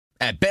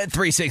At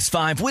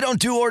Bet365, we don't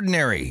do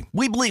ordinary.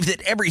 We believe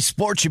that every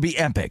sport should be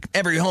epic.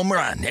 Every home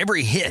run,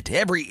 every hit,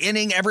 every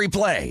inning, every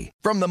play.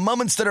 From the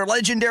moments that are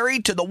legendary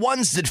to the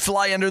ones that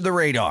fly under the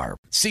radar.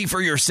 See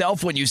for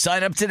yourself when you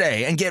sign up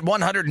today and get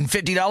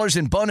 $150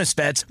 in bonus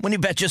bets when you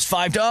bet just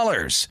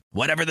 $5.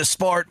 Whatever the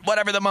sport,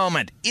 whatever the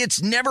moment,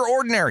 it's never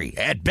ordinary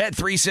at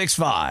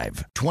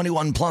Bet365.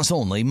 21 plus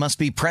only. Must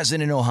be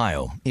present in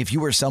Ohio. If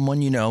you or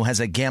someone you know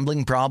has a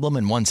gambling problem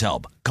and wants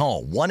help,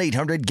 call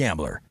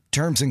 1-800-GAMBLER.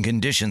 Terms and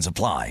conditions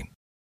apply.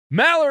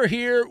 Maller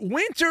here.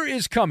 Winter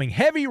is coming.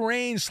 Heavy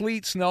rain,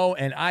 sleet, snow,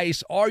 and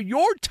ice. Are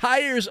your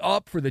tires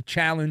up for the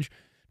challenge?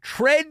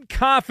 Tread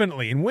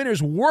confidently in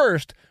winter's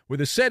worst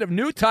with a set of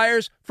new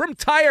tires from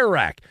Tire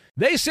Rack.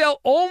 They sell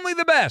only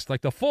the best,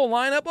 like the full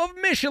lineup of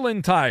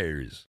Michelin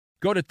tires.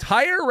 Go to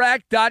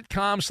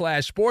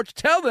TireRack.com/sports.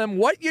 Tell them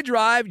what you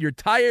drive. Your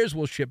tires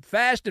will ship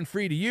fast and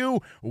free to you.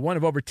 One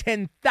of over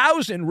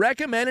 10,000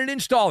 recommended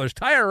installers.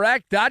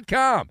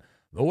 TireRack.com.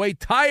 The way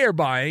tire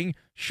buying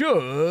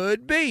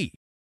should be.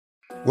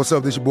 What's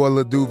up, this your boy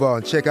Lil Duval,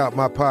 and check out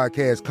my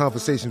podcast,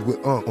 Conversations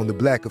with Unc, on the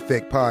Black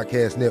Effect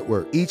Podcast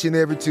Network. Each and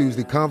every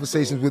Tuesday,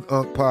 Conversations with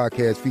Unc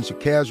podcast feature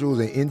casuals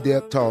and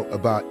in-depth talk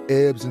about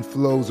ebbs and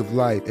flows of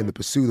life and the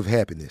pursuit of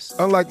happiness.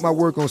 Unlike my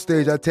work on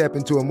stage, I tap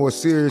into a more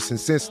serious and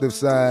sensitive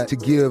side to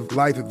give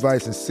life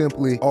advice and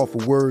simply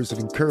offer words of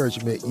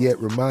encouragement, yet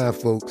remind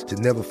folks to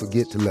never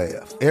forget to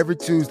laugh. Every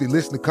Tuesday,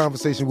 listen to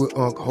Conversations with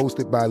Unc,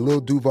 hosted by Lil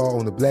Duval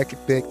on the Black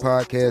Effect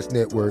Podcast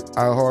Network,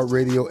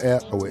 iHeartRadio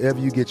app, or wherever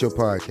you get your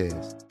podcasts.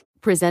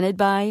 Presented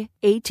by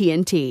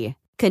AT&T.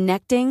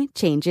 Connecting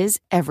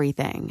changes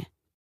everything.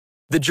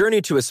 The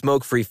journey to a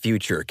smoke-free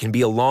future can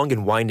be a long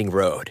and winding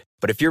road.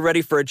 But if you're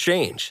ready for a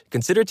change,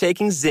 consider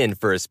taking Zyn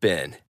for a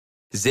spin.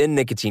 Zyn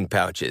nicotine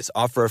pouches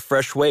offer a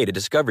fresh way to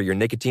discover your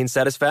nicotine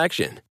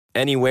satisfaction.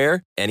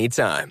 Anywhere,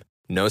 anytime.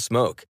 No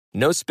smoke,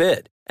 no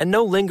spit, and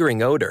no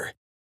lingering odor.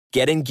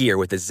 Get in gear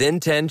with the Zyn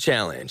 10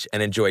 Challenge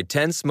and enjoy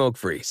 10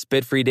 smoke-free,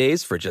 spit-free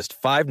days for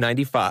just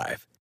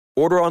 $5.95.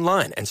 Order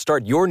online and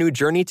start your new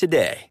journey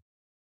today.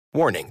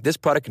 Warning, this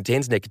product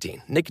contains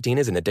nicotine. Nicotine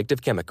is an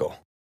addictive chemical.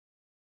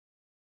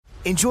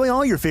 Enjoy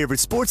all your favorite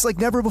sports like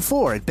never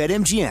before at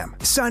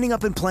BetMGM. Signing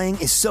up and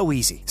playing is so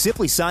easy.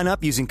 Simply sign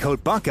up using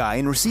code Buckeye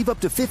and receive up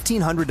to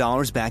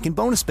 $1,500 back in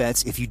bonus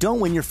bets if you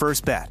don't win your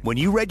first bet. When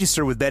you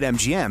register with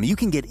BetMGM, you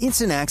can get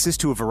instant access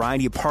to a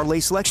variety of parlay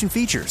selection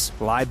features,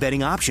 live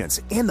betting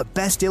options, and the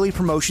best daily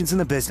promotions in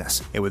the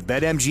business. And with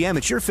BetMGM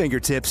at your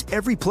fingertips,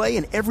 every play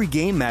and every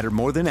game matter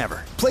more than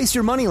ever. Place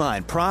your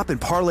moneyline, prop,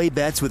 and parlay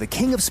bets with the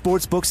king of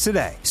sportsbooks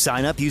today.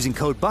 Sign up using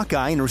code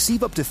Buckeye and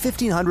receive up to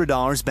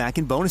 $1,500 back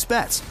in bonus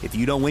bets if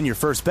you don't win your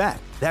first bet.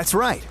 That's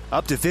right,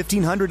 up to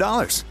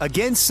 $1,500.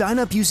 Again, sign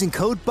up using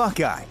code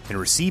Buckeye and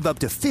receive up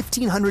to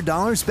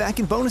 $1,500 back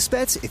in bonus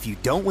bets if you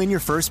don't win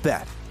your first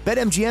bet.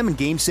 BetMGM and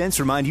GameSense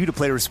remind you to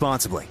play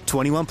responsibly.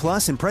 21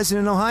 plus and present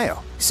in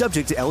Ohio.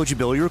 Subject to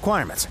eligibility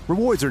requirements.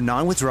 Rewards are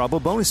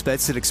non-withdrawable bonus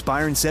bets that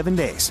expire in 7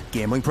 days.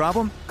 Gambling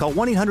problem? Call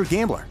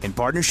 1-800-GAMBLER in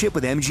partnership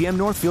with MGM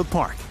Northfield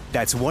Park.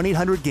 That's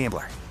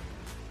 1-800-GAMBLER.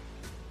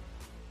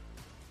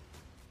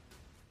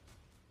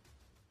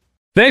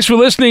 Thanks for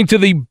listening to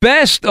the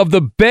Best of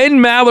the Ben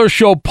Maller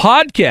Show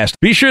podcast.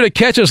 Be sure to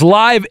catch us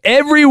live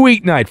every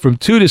weeknight from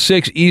 2 to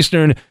 6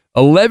 Eastern,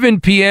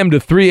 11 p.m. to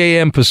 3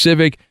 a.m.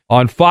 Pacific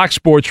on Fox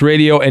Sports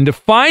Radio. And to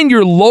find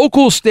your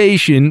local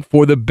station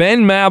for the Ben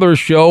Maller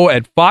Show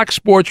at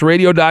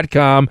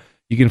foxsportsradio.com,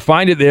 you can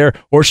find it there,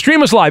 or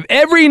stream us live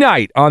every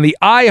night on the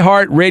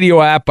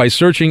iHeartRadio app by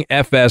searching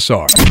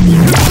FSR.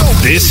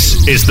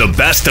 This is the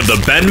Best of the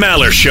Ben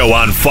Maller Show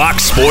on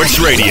Fox Sports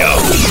Radio.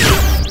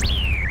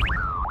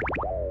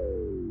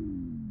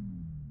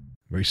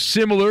 Very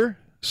similar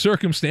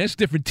circumstance,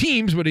 different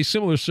teams, but a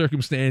similar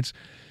circumstance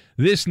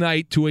this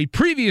night to a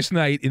previous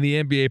night in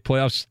the NBA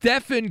playoffs.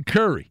 Stephen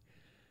Curry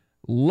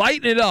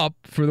lighting it up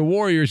for the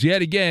Warriors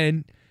yet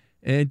again.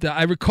 And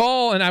I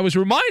recall, and I was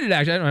reminded,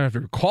 actually, I don't have to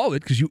recall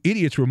it because you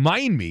idiots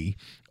remind me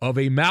of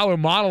a Maller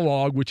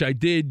monologue, which I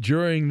did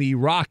during the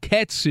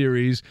Rockets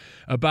series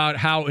about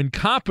how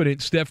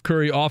incompetent Steph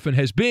Curry often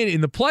has been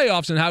in the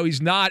playoffs and how he's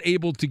not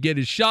able to get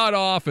his shot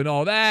off and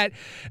all that.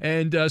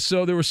 And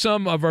so there were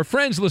some of our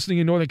friends listening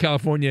in Northern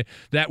California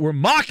that were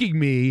mocking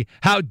me.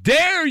 How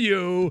dare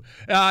you?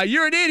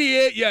 You're an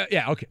idiot.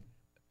 Yeah, okay.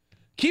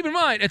 Keep in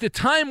mind, at the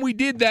time we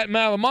did that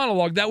Maller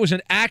monologue, that was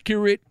an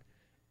accurate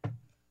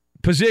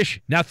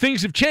position. Now,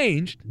 things have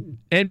changed,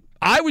 and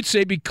I would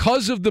say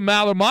because of the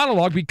Maller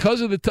monologue, because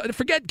of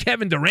forget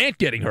Kevin Durant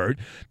getting hurt,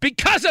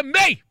 because of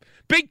me,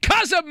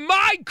 because of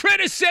my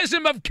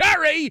criticism of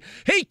Curry,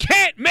 he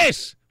can't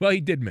miss. Well, he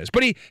did miss,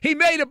 but he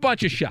made a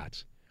bunch of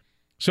shots.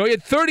 So he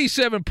had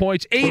 37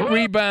 points, 8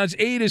 rebounds,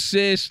 8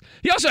 assists.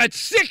 He also had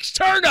 6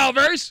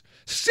 turnovers,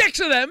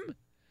 6 of them,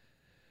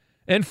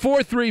 and 4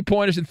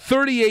 3-pointers in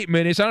 38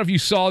 minutes. I don't know if you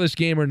saw this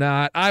game or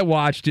not. I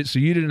watched it, so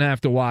you didn't have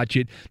to watch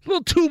it. A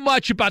little too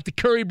much about the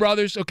Curry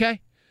brothers,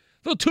 okay?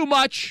 A little too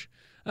much.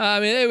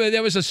 I mean,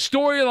 there was a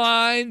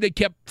storyline. They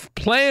kept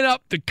playing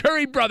up the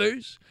Curry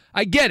brothers.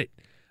 I get it.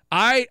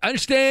 I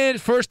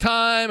understand first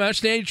time. I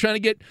understand you're trying to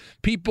get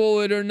people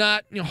that are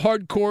not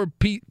hardcore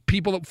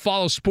people that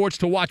follow sports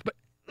to watch, but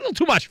a little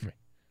too much for me.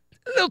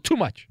 A little too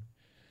much.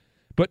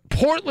 But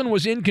Portland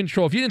was in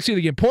control. If you didn't see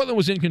the game, Portland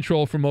was in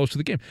control for most of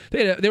the game.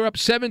 They were up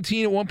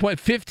 17 at one point,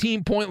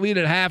 15-point lead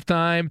at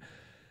halftime.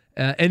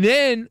 And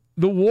then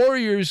the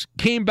Warriors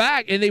came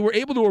back, and they were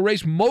able to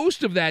erase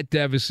most of that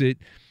deficit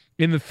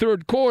in the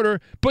third quarter,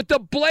 but the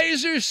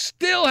Blazers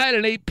still had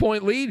an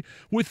 8-point lead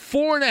with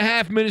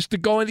 4.5 minutes to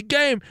go in the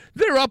game.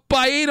 They're up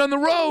by 8 on the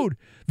road.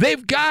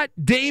 They've got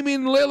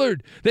Damian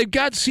Lillard. They've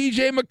got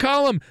C.J.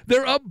 McCollum.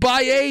 They're up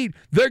by 8.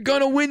 They're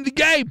going to win the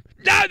game.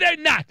 No, they're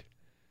not.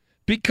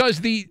 Because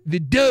the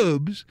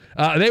Dubs,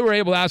 they were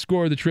able to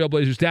outscore the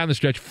Trailblazers down the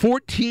stretch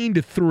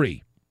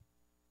 14-3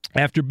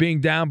 after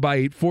being down by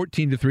 8,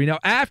 14-3. Now,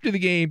 after the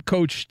game,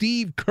 Coach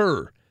Steve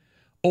Kerr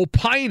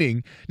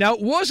opining. Now,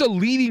 it was a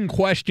leading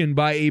question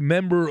by a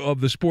member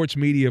of the sports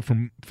media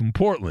from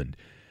Portland,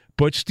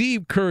 but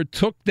Steve Kerr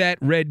took that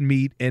red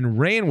meat and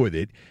ran with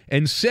it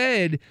and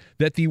said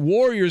that the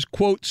Warriors,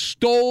 quote,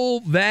 stole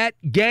that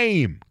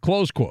game,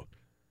 close quote,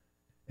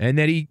 and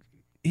that he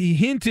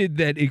hinted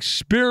that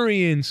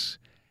experience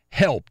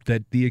helped,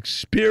 that the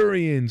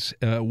experience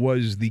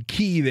was the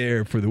key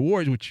there for the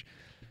Warriors, which,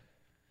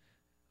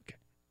 okay,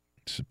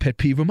 it's a pet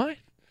peeve of mine.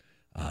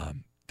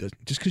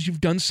 Just because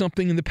you've done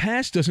something in the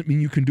past doesn't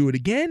mean you can do it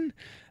again.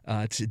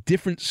 It's a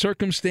different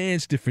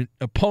circumstance, different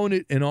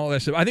opponent, and all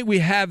that stuff. I think we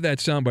have that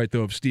soundbite,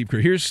 though, of Steve Kerr.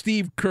 Here's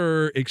Steve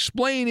Kerr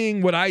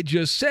explaining what I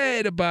just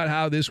said about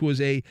how this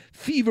was a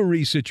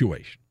thievery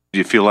situation. Do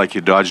you feel like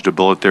you dodged a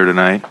bullet there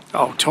tonight?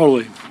 Oh,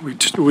 totally.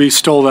 We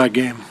stole that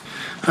game.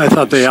 I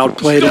thought they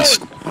outplayed us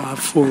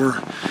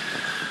for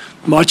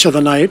much of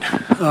the night,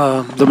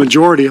 the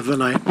majority of the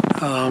night.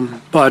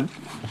 But,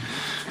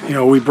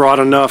 we brought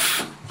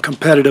enough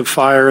competitive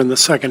fire in the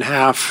second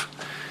half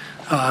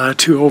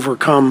to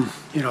overcome,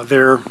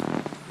 their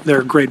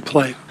great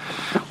play.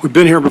 We've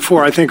been here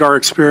before. I think our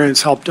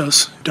experience helped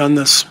us. Done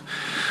this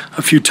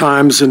a few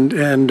times,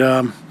 we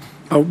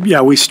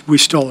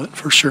stole it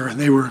for sure.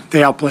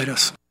 They outplayed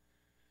us.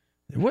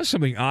 There was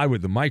something odd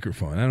with the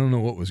microphone. I don't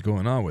know what was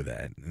going on with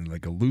that,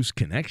 like a loose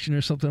connection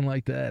or something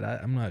like that.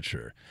 I'm not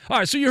sure. All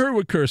right, so you heard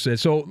what Kerr said.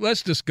 So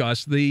let's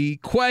discuss the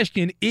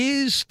question: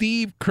 is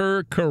Steve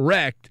Kerr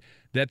correct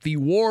that the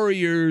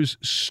Warriors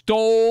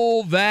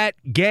stole that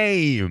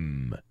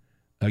game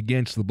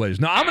against the Blazers?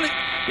 Now,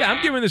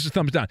 I'm giving this a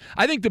thumbs down.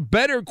 I think the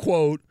better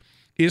quote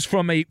is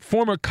from a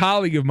former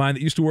colleague of mine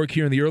that used to work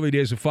here in the early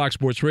days of Fox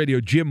Sports Radio,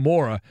 Jim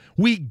Mora.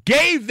 We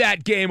gave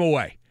that game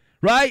away,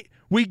 right?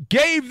 We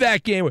gave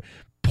that game away.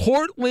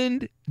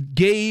 Portland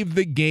gave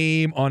the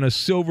game on a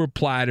silver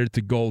platter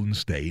to Golden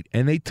State,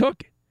 and they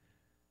took it.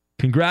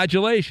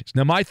 Congratulations.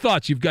 Now, my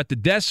thoughts, you've got the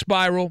death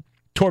spiral,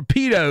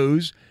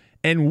 torpedoes,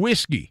 and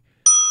whiskey.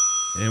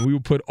 And we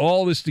will put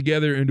all this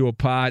together into a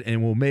pot,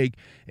 and we'll make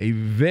a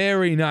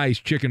very nice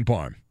chicken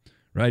parm,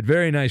 right?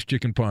 Very nice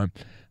chicken parm.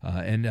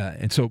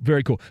 And so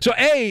very cool. So,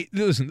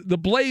 listen, the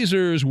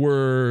Blazers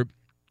were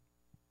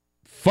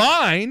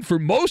fine for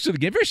most of the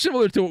game, very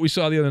similar to what we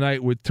saw the other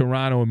night with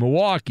Toronto and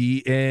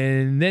Milwaukee,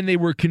 and then they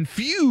were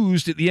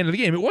confused at the end of the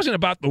game. It wasn't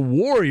about the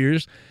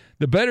Warriors.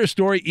 The better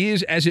story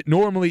is, as it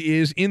normally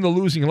is, in the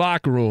losing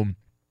locker room.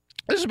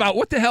 This is about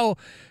what the hell,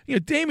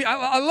 Damian,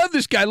 I love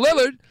this guy,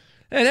 Lillard.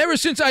 And ever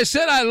since I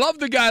said I love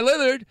the guy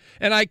Lillard,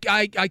 and I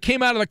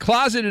came out of the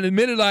closet and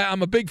admitted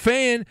I'm a big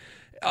fan,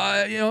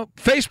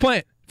 face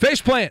plant.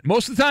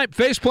 Most of the time,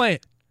 face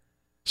plant.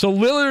 So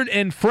Lillard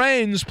and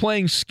friends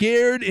playing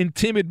scared and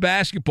timid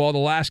basketball the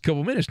last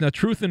couple minutes. Now,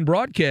 truth in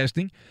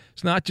broadcasting,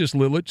 it's not just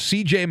Lillard.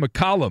 C.J.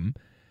 McCollum,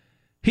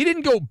 he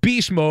didn't go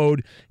beast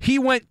mode. He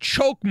went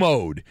choke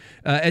mode.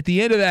 At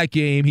the end of that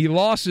game, he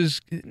lost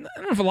his, I don't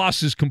know if he lost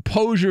his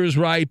composure is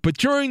right, but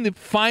during the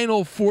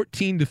final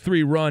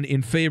 14-3 run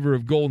in favor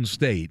of Golden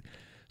State,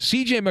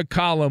 C.J.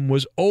 McCollum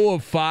was 0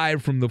 of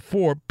 5 from the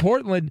 4.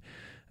 Portland,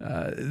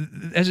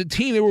 as a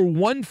team, they were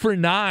 1 for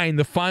 9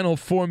 the final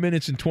 4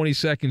 minutes and 20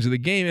 seconds of the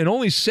game, and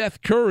only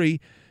Seth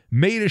Curry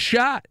made a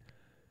shot.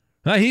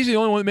 He's the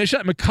only one that made a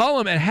shot.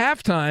 McCollum at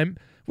halftime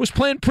was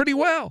playing pretty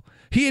well.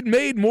 He had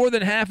made more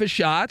than half his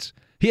shots.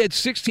 He had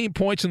 16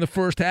 points in the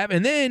first half,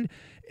 and then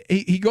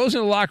he goes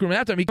in the locker room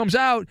after. He comes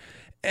out,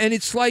 and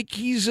it's like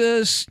he's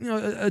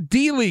a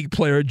D-League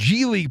player, a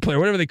G-League player,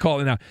 whatever they call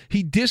it now.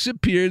 He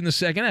disappeared in the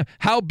second half.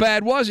 How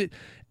bad was it?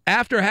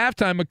 After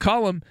halftime,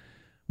 McCollum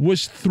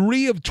was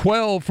 3 of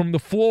 12 from the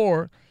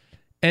floor,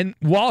 and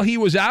while he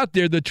was out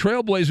there, the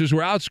Trailblazers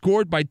were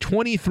outscored by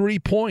 23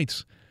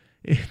 points.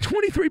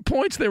 23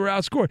 points they were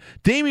outscored.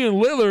 Damian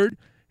Lillard,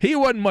 he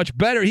wasn't much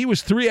better. He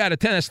was 3 out of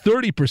 10. That's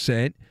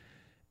 30%.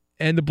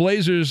 And the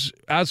Blazers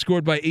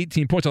outscored by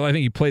 18 points, although I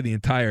think he played the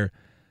entire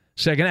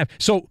second half.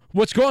 So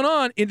what's going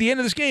on in the end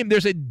of this game,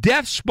 there's a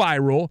death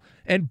spiral,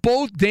 and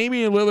both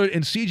Damian Lillard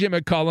and C.J.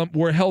 McCollum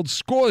were held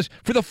scoreless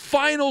for the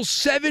final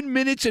 7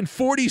 minutes and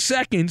 40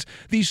 seconds.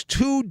 These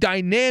two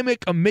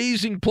dynamic,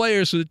 amazing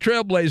players of the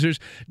Trailblazers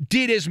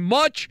did as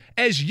much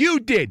as you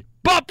did.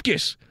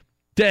 Bupkis!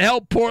 to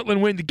help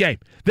Portland win the game.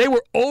 They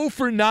were 0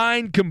 for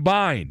 9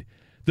 combined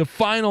the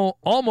final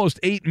almost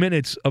 8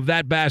 minutes of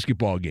that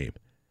basketball game.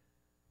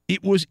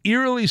 It was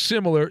eerily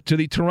similar to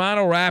the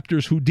Toronto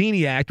Raptors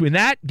Houdini act. In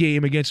that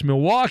game against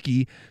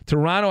Milwaukee,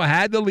 Toronto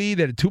had the lead,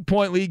 they had a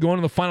 2-point lead going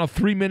to the final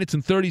 3 minutes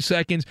and 30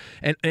 seconds,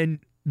 and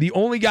the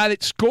only guy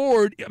that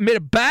scored, made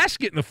a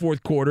basket in the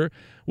fourth quarter,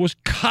 was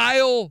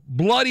Kyle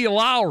Bloody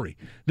Lowry.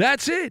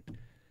 That's it.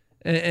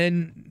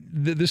 And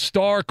the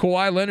star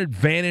Kawhi Leonard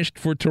vanished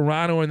for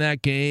Toronto in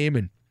that game.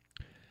 And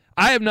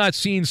I have not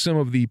seen some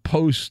of the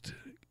post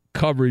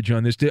coverage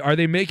on this. Are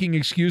they making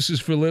excuses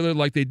for Lillard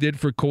like they did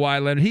for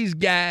Kawhi Leonard? He's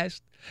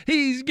gassed.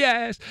 He's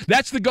gassed.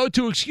 That's the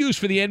go-to excuse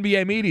for the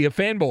NBA media,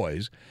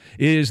 fanboys,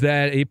 is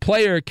that a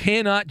player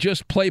cannot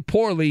just play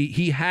poorly.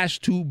 He has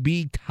to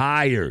be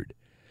tired,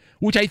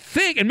 which I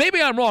think, and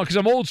maybe I'm wrong because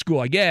I'm old school,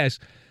 I guess,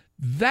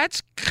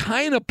 that's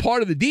kind of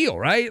part of the deal,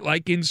 right?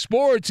 Like in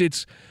sports,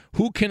 it's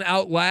who can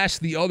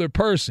outlast the other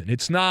person.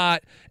 It's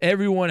not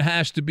everyone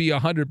has to be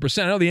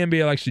 100%. I know the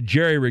NBA likes to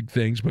jerry-rig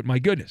things, but my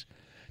goodness.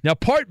 Now,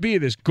 part B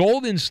of this,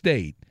 Golden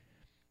State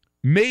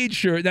made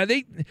sure. Now,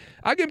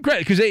 I'll give them credit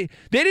because they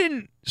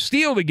didn't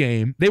steal the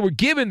game. They were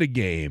given the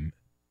game.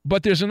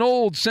 But there's an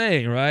old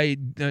saying, right?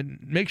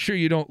 Make sure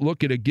you don't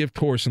look at a gift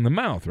horse in the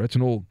mouth, right? It's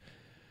an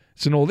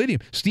old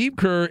idiom. Steve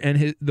Kerr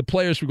and the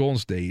players for Golden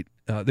State,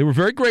 they were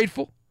very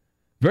grateful.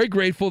 Very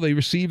grateful they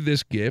received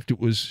this gift. It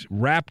was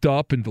wrapped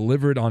up and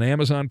delivered on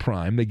Amazon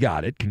Prime. They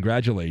got it.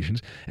 Congratulations.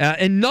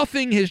 And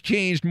nothing has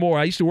changed more.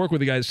 I used to work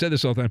with a guy that said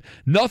this all the time.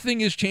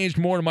 Nothing has changed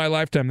more in my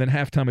lifetime than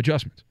halftime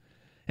adjustments.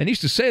 And he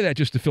used to say that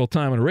just to fill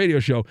time on a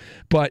radio show.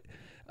 But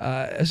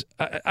I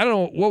don't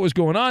know what was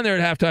going on there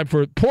at halftime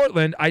for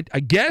Portland. I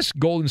guess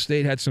Golden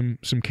State had some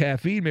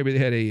caffeine. Maybe they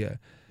had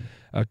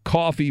a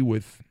coffee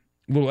with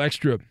a little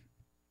extra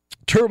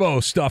turbo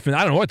stuff, and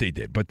I don't know what they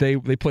did, but they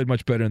played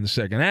much better in the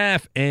second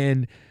half,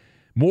 and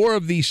more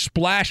of the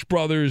Splash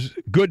Brothers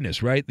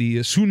goodness, right? The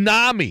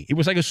tsunami. It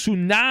was like a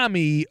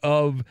tsunami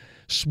of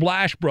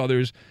Splash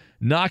Brothers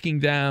knocking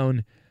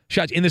down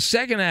shots. In the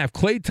second half,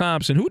 Klay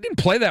Thompson, who didn't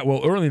play that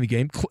well early in the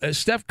game,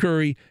 Steph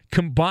Curry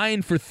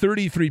combined for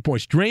 33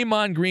 points.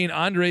 Draymond Green,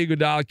 Andre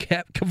Iguodala,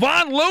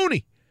 Kevon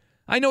Looney,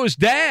 I know his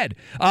dad,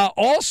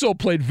 also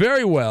played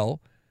very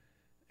well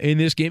in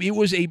this game. It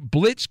was a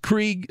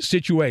blitzkrieg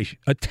situation.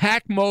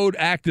 Attack mode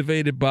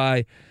activated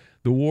by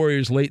the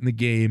Warriors late in the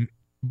game.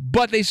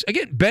 But they,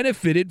 again,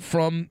 benefited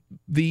from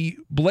the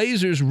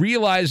Blazers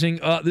realizing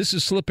this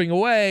is slipping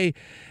away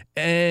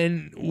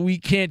and we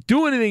can't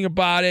do anything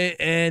about it.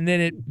 And then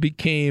it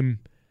became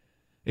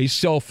a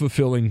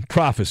self-fulfilling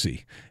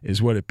prophecy is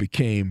what it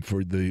became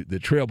for the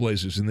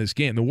Trailblazers in this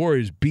game. The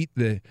Warriors beat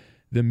the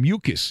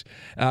mucus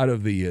out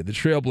of the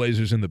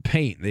Trailblazers in the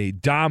paint. They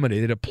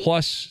dominated a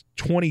plus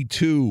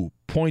 22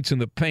 points in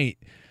the paint.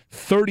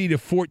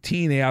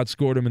 30-14 they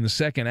outscored them in the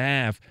second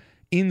half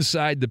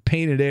inside the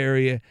painted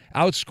area.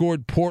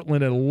 Outscored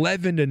Portland at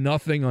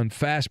 11-0 on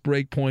fast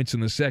break points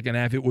in the second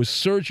half. It was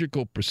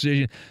surgical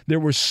precision.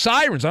 There were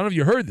sirens. I don't know if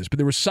you heard this, but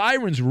there were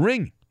sirens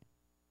ringing.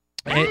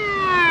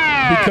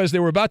 Because they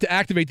were about to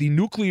activate the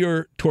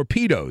nuclear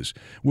torpedoes,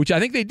 which I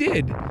think they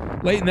did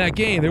late in that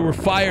game. They were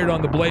fired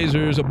on the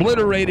Blazers,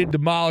 obliterated,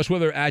 demolished. What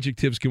other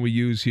adjectives can we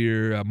use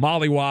here?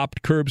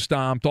 Mollywopped, curb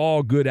stomped,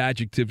 all good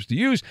adjectives to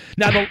use.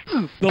 Now,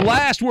 the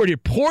last word here,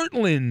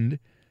 Portland,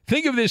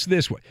 think of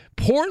this way.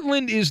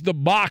 Portland is the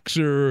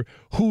boxer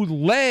who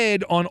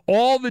led on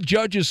all the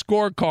judges'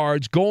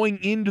 scorecards going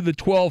into the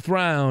 12th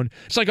round.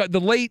 It's like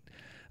the late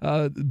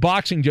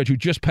boxing judge who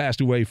just passed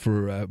away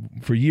for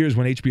years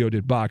when HBO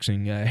did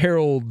boxing,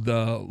 Harold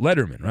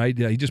Letterman, right?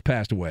 He just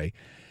passed away.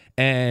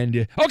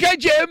 And, okay,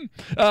 Jim,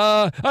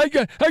 I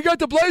got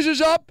the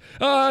Blazers up.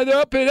 They're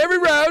up in every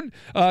round,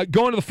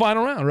 going to the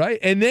final round, right?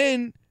 And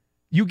then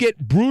you get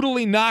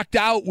brutally knocked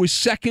out with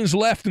seconds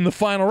left in the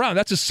final round.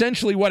 That's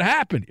essentially what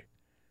happened here.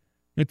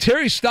 Now,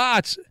 Terry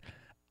Stotts,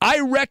 I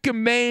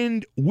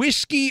recommend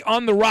whiskey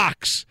on the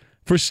rocks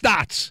for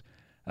Stotts.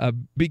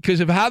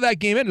 Because of how that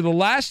game ended. The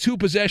last two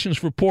possessions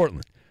for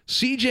Portland,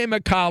 C.J.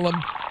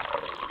 McCollum,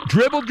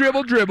 dribble,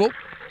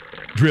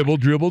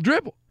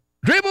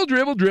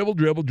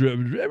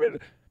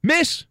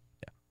 miss.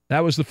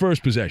 That was the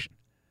first possession.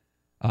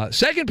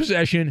 Second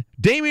possession,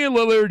 Damian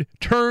Lillard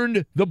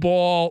turned the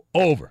ball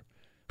over.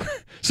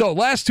 So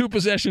last two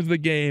possessions of the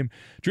game,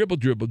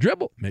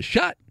 dribble, miss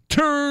shot,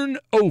 turn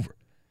over.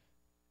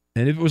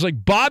 And if it was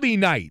like Bobby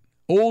Knight,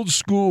 old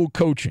school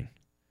coaching,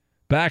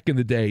 back in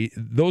the day,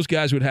 those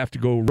guys would have to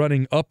go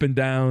running up and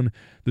down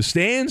the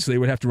stands. They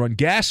would have to run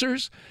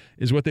gassers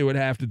is what they would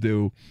have to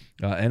do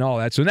and all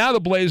that. So now the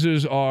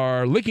Blazers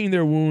are licking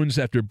their wounds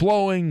after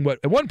blowing what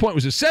at one point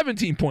was a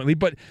 17-point lead.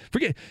 But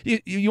forget,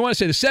 you want to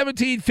say the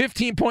 17,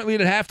 15-point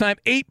lead at halftime,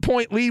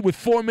 8-point lead with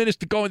 4 minutes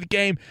to go in the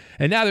game,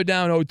 and now they're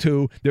down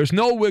 0-2. There's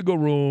no wiggle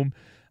room,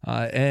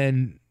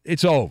 and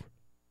it's over.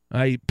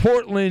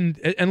 Portland,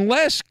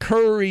 unless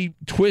Curry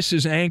twists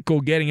his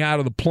ankle getting out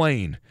of the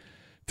plane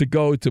to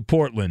go to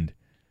Portland,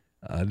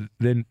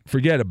 then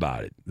forget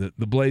about it.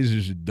 The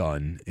Blazers are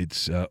done.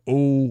 It's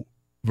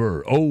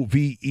over.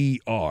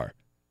 O-V-E-R.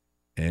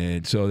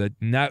 And so that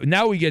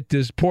now we get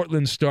this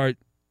Portland start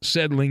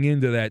settling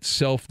into that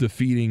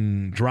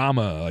self-defeating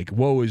drama, like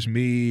woe is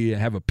me,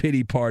 have a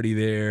pity party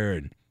there,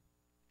 and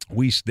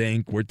we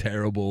stink, we're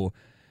terrible.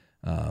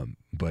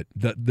 But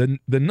the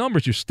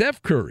numbers are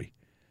Steph Curry.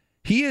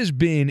 He has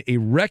been a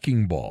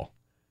wrecking ball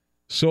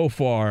so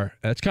far.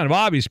 That's kind of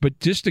obvious, but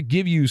just to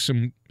give you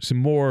some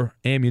more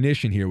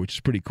ammunition here, which is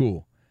pretty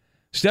cool.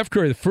 Steph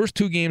Curry, the first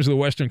 2 games of the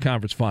Western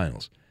Conference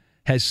Finals,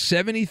 has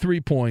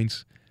 73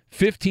 points,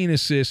 15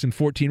 assists, and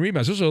 14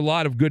 rebounds. Those are a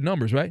lot of good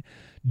numbers, right?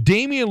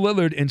 Damian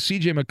Lillard and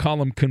C.J.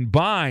 McCollum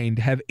combined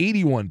have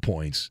 81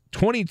 points,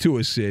 22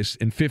 assists,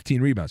 and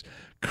 15 rebounds.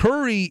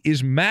 Curry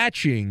is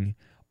matching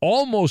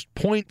almost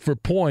point for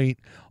point,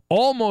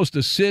 almost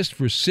assist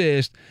for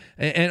assist,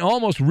 and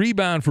almost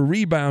rebound for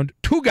rebound,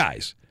 2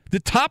 guys, the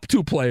top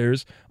 2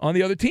 players on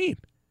the other team.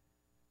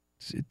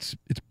 It's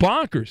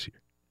bonkers here.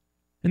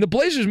 And the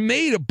Blazers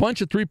made a bunch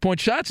of three-point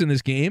shots in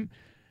this game,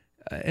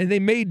 and they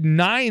made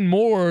 9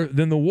 more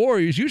than the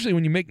Warriors. Usually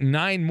when you make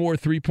 9 more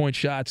three-point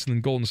shots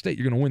than Golden State,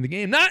 you're going to win the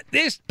game. Not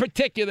this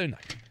particular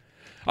night.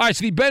 All right,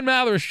 so the Ben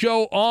Maller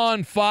Show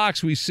on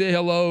Fox. We say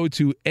hello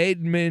to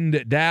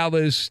Edmund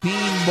Dallas,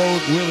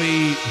 Steamboat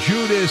Willie,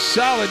 Judas,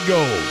 Solid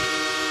Gold,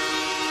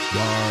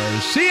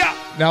 Garcia.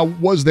 Now,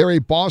 was there a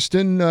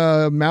Boston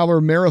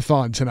Maller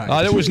marathon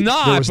tonight? There was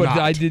not, there was but not.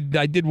 I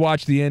did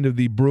watch the end of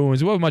the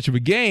Bruins. It wasn't much of a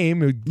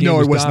game. The game No,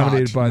 was it was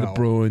dominated not. by No. the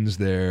Bruins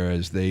there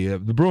as the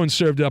Bruins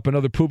served up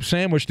another poop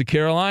sandwich to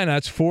Carolina.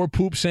 That's 4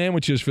 poop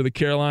sandwiches for the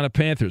Carolina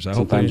Panthers.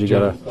 Sometimes you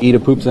gotta eat a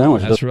poop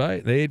sandwich. That's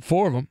right. They ate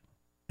 4 of them.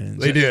 And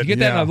They did, You get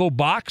that in yeah. a little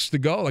box to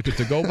go, like a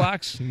to-go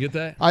box. You get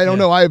that? I don't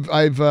know.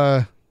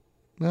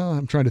 Well,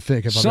 I'm trying to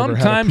think. If I've ever had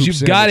a Sometimes poop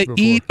you've got to sandwich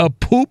before. eat a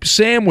poop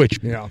sandwich.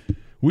 Yeah.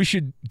 We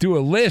should do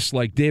a list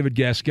like David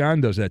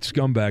Gascon does, that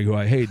scumbag who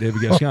I hate,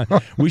 David Gascon.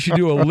 We should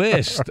do a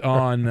list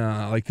on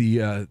like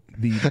the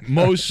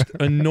most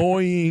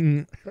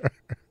annoying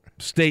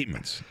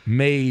statements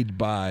made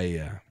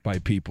by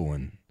people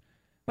and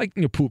like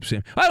poop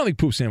sandwich. I don't think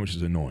poop sandwich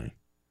is annoying,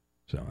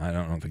 so I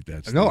don't think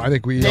that's No, I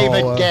think we all,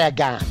 I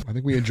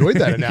think we enjoyed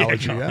that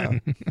analogy. Yeah.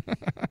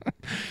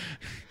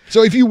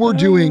 So if you were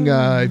doing,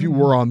 if you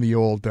were on the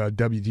old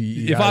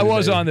WDE, If I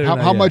was on there,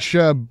 how much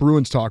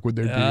Bruins talk would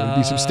there be? Would it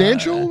be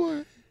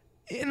substantial?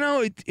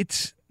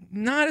 It's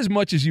not as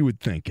much as you would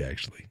think,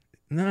 actually.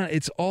 No,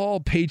 it's all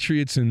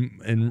Patriots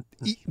and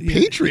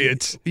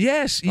Patriots.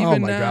 Yes, Oh,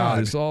 even my now God.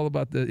 it's all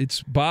about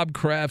it's Bob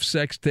Kraft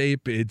sex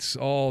tape. It's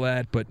all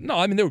that, but no,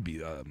 I mean there would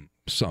be a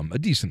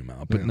decent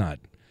amount, but not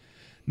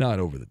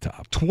over the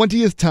top.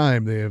 20th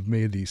time they have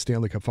made the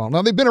Stanley Cup final.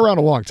 Now they've been around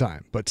a long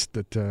time, but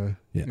that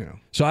you know.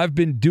 So I've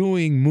been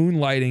doing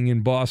moonlighting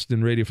in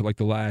Boston radio for like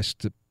the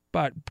last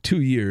about 2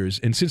 years,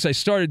 and since I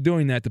started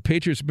doing that, the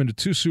Patriots have been to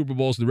 2 Super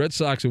Bowls, the Red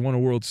Sox have won a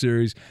World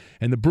Series,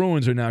 and the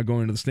Bruins are now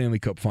going to the Stanley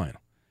Cup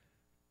final.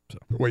 So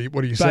what are you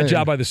saying? bad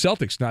job by the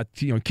Celtics not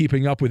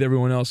keeping up with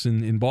everyone else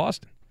in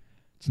Boston.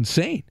 It's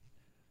insane.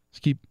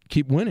 Just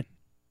keep winning.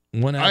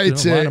 One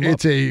after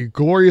It's a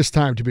glorious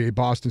time to be a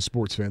Boston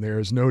sports fan. There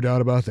is no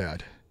doubt about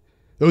that.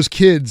 Those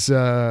kids,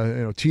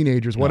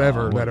 teenagers,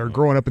 whatever, that are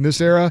growing up in this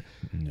era,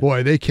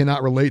 boy, they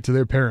cannot relate to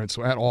their parents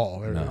at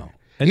all. No.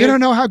 And you don't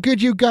know how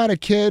good you got a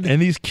kid. And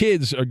these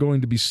kids are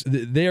going to be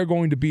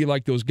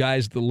like those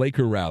guys at the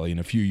Laker rally in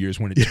a few years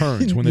when it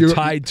turns, when the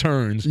tide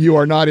turns. You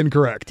are not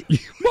incorrect.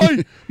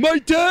 My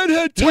dad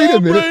had Wait a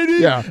Tom minute.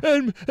 Brady. Yeah.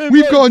 And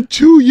We've gone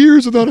 2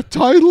 years without a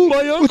title.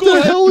 My uncle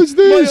what the hell is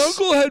this? My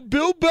uncle had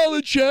Bill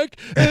Belichick,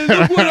 and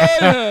look what I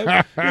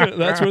have.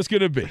 That's what it's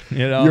going to be.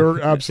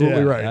 You're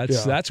absolutely right.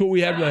 That's what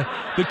we have.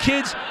 The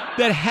kids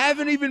that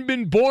haven't even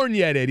been born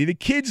yet, Eddie. The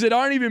kids that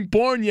aren't even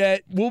born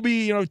yet will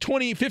be,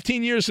 20,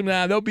 15 years from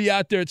now. They'll be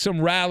out there at some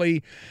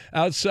rally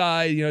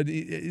outside,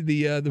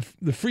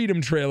 the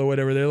Freedom Trail or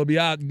whatever. They'll be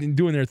out and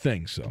doing their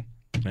thing. So,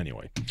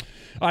 anyway.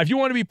 If you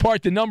want to be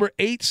part, the number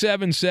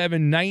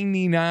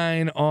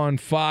 877-99 on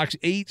Fox,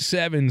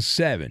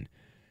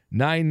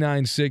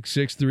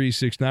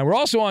 877-996-6369. We're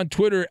also on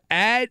Twitter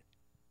at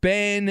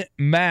Ben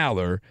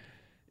Maller.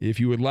 If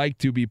you would like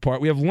to be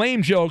part. We have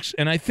lame jokes,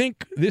 and I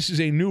think this is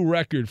a new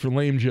record for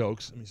lame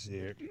jokes. Let me see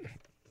here.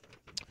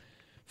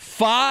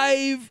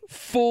 5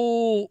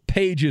 full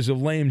pages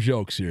of lame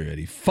jokes here,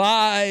 Eddie.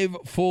 5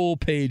 full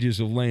pages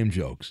of lame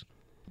jokes.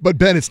 But,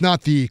 Ben, it's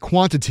not the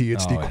quantity,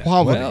 it's the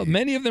quality. Well,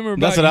 many of them are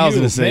about That's what I was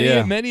going to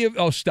say,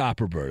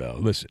 stop, Roberto.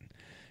 Listen,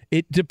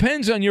 it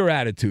depends on your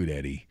attitude,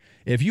 Eddie.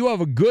 If you have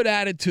a good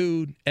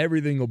attitude,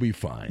 everything will be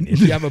fine.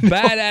 If you have a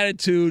bad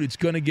attitude, it's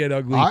going to get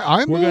ugly.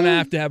 We're going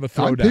to have a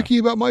throwdown. I'm picky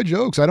about my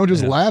jokes. I don't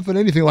just laugh at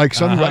anything like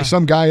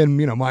some guy in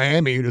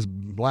Miami who just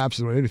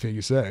laughs at anything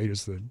you say.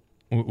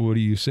 What are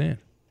you saying?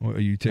 Are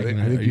you taking?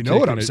 I think you know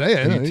what I'm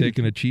saying. Are you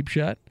taking a cheap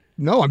shot?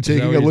 No, I'm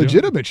taking a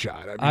legitimate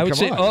shot. I would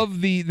say on. of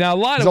the now a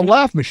lot He's of a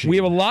laugh machine. We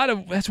have a lot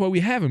of. That's why we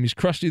have him. He's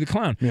Krusty the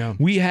Clown. Yeah.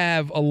 We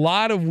have a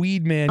lot of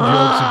Weed Man jokes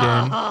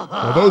again.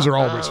 Well, those are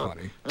always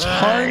funny.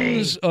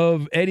 Tons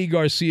of Eddie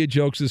Garcia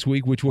jokes this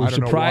week, which were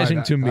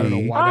surprising to me. I don't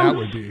know why that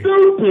would be.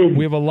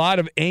 We have a lot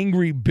of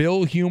Angry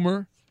Bill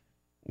humor.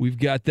 We've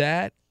got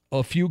that.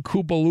 a few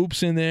Koopa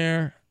Loops in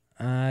there.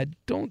 I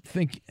don't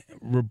think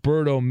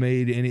Roberto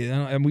made any.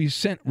 And we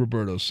sent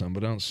Roberto some,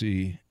 but I don't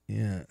see.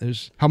 Yeah,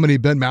 there's. How many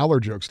Ben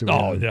Maller jokes do we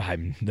have?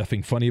 I'm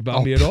nothing funny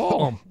about me at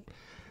all.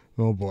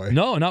 Oh, boy.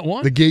 No, not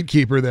one. The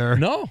gatekeeper there.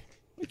 No.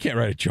 You can't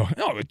write a joke.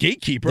 No, a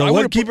gatekeeper. The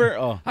what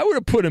keeper? I would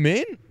have put him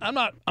in. I'm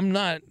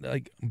not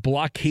like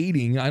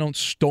blockading. I don't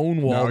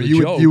stonewall the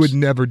jokes. Jokes. You would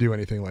never do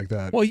anything like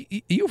that. Well,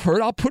 you've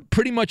heard I'll put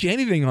pretty much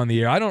anything on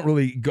the air. I don't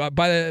really go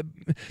by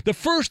the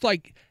first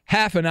like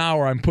half an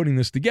hour I'm putting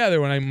this together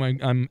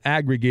when I'm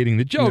aggregating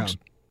the jokes.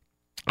 No.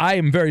 I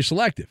am very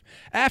selective.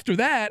 After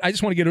that, I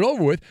just want to get it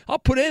over with. I'll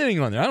put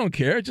anything on there. I don't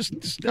care. Just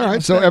all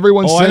right. So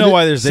everyone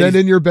send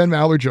in your Ben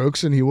Maller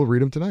jokes, and he will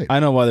read them tonight. I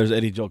know why there's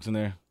Eddie jokes in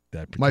there.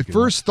 My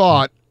first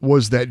thought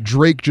was that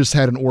Drake just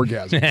had an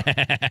orgasm.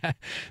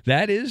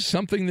 That is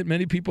something that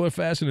many people are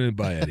fascinated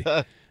by, Eddie.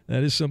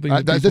 That is something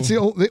that's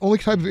the only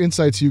type of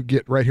insights you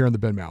get right here on the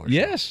Ben Maller Show.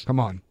 Yes. Come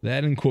on.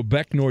 That and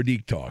Quebec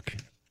Nordique talk.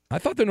 I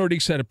thought the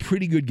Nordiques had a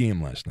pretty good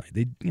game last night.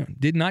 They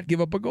did not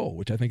give up a goal,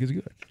 which I think is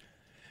good.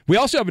 We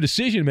also have a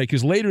decision to make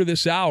because later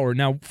this hour,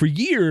 now for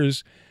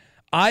years,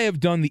 I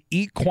have done the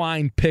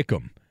equine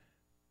pick'em,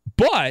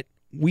 but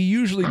we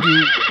usually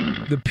do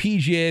the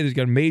PGA. There's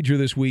got a major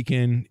this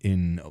weekend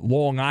in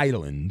Long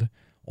Island,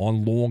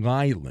 on Long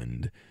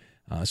Island.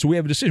 So we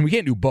have a decision. We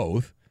can't do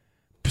both.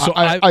 So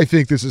I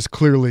think this is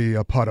clearly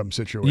a Putnam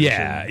situation.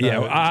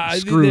 Yeah.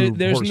 Screw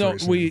there's horse no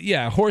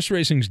racing. Horse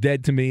racing's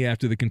dead to me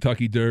after the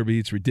Kentucky Derby.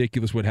 It's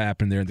ridiculous what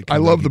happened there. I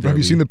love Derby. Have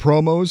you seen the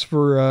promos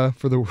for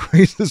the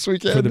race this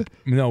weekend?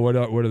 What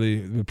are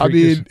the I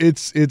mean,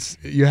 it's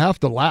you have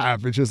to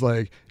laugh. It's just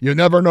like you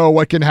never know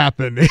what can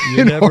happen.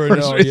 You never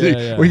know.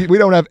 Yeah. We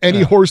don't have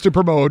any horse to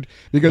promote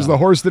because the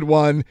horse that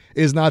won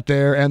is not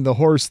there, and the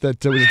horse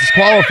that was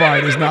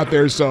disqualified is not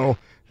there. So.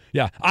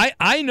 Yeah,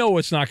 I know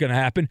what's not going to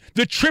happen.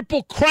 The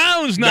Triple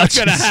Crown's not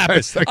going to happen.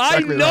 Exactly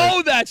I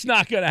know that's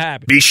not going to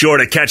happen. Be sure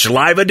to catch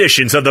live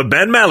editions of the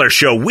Ben Maller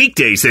Show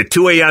weekdays at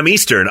 2 a.m.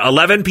 Eastern,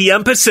 11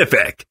 p.m.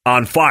 Pacific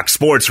on Fox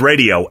Sports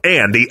Radio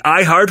and the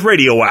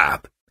iHeartRadio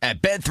app.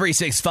 At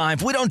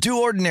Bet365, we don't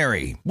do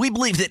ordinary. We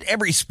believe that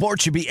every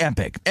sport should be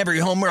epic. Every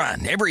home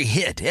run, every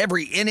hit,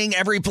 every inning,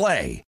 every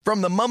play. From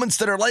the moments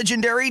that are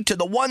legendary to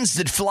the ones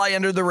that fly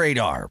under the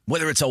radar.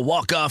 Whether it's a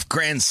walk-off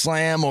grand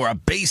slam or a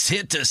base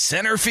hit to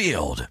center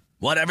field.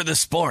 Whatever the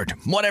sport,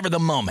 whatever the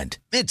moment.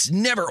 It's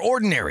never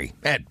ordinary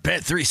at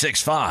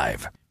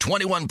Bet365.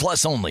 21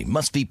 plus only.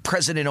 Must be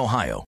present in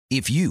Ohio.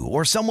 If you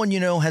or someone you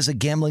know has a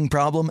gambling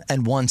problem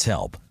and wants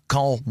help,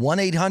 call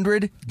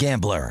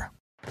 1-800-GAMBLER.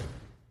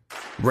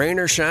 Rain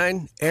or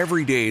shine,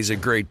 every day is a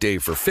great day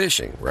for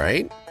fishing,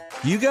 right?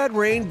 You got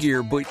rain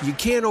gear, but you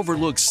can't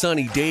overlook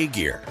sunny day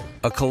gear.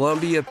 A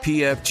Columbia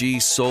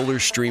PFG Solar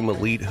Stream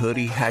Elite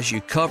hoodie has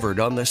you covered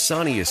on the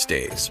sunniest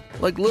days.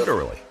 Like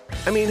literally.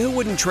 I mean, who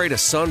wouldn't trade a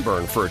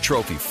sunburn for a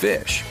trophy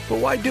fish? But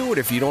why do it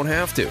if you don't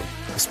have to?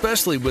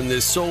 Especially when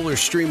this Solar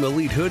Stream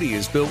Elite hoodie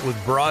is built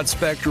with broad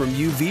spectrum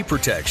UV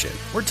protection.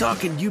 We're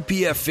talking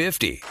UPF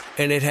 50,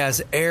 and it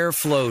has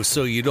airflow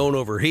so you don't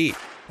overheat.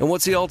 And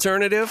what's the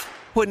alternative?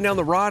 Putting down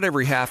the rod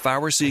every half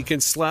hour so you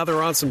can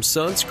slather on some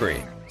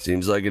sunscreen.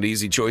 Seems like an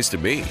easy choice to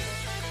me.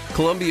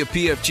 Columbia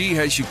PFG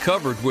has you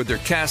covered with their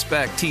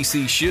Castback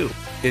TC shoe.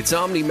 Its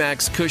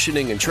OmniMax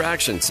cushioning and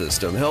traction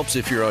system helps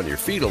if you're on your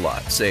feet a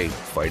lot, say,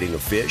 fighting a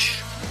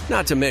fish.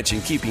 Not to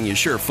mention keeping you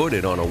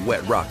sure-footed on a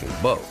wet rocking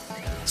boat.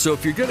 So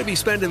if you're going to be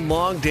spending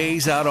long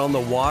days out on the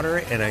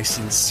water, and I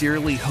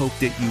sincerely hope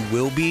that you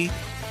will be,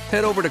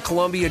 head over to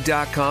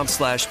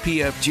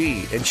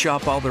Columbia.com/PFG and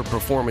shop all their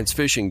performance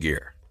fishing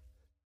gear.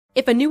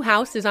 If a new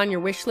house is on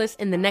your wish list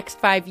in the next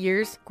 5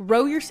 years,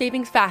 grow your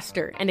savings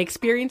faster and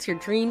experience your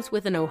dreams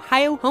with an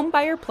Ohio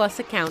Homebuyer Plus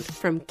account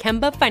from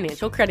Kemba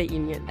Financial Credit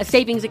Union. A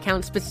savings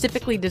account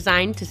specifically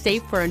designed to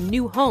save for a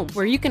new home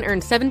where you can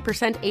earn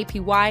 7%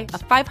 APY,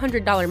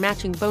 a $500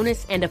 matching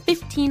bonus, and a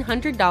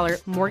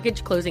 $1,500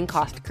 mortgage closing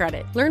cost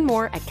credit. Learn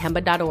more at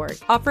Kemba.org.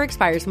 Offer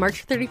expires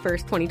March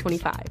 31st,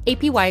 2025.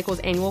 APY equals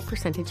annual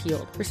percentage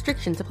yield.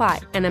 Restrictions apply.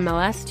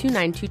 NMLS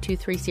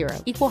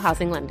 292230. Equal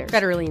housing lender.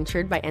 Federally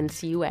insured by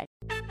NCUA.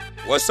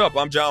 What's up?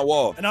 I'm John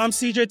Wall. And I'm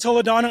CJ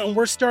Toledano, and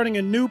we're starting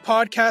a new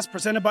podcast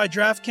presented by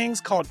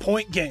DraftKings called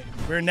Point Game.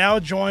 We're now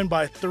joined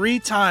by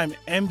three-time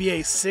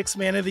NBA Sixth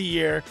Man of the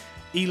Year,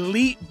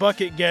 elite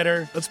bucket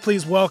getter. Let's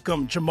please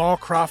welcome Jamal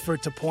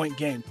Crawford to Point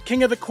Game.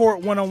 King of the Court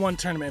one-on-one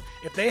tournament.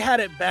 If they had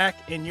it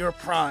back in your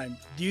prime,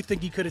 do you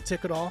think you could have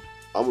took it all?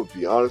 I'm going to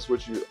be honest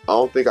with you. I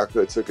don't think I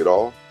could have took it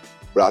all,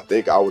 but I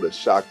think I would have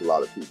shocked a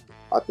lot of people.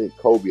 I think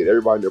Kobe and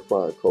everybody in their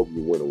prime, Kobe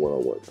would win a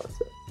one-on-one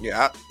contest.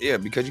 Yeah,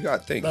 because you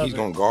got to think he's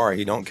going to guard.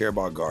 He don't care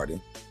about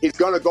guarding. He's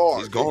going to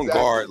guard. He's going to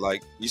guard.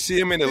 Like, you see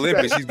him in the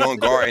Olympics, he's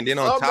going to guard. And then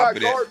on top of that.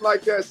 I'm not guarding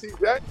like that,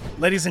 CJ.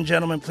 Ladies and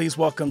gentlemen, please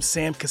welcome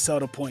Sam Cassell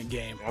to Point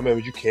Game. I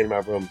remember you came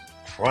out from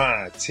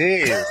prime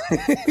 10.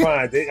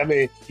 I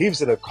mean, he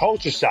was in a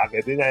culture shock.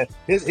 And then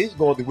he's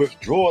going through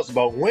withdrawals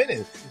about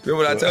winning.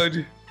 Remember what I told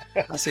you?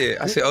 I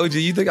said, OG,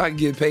 you think I can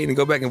get paid and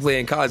go back and play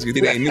in college because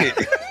it ain't it?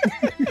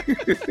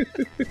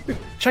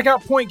 Check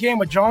out Point Game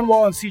with John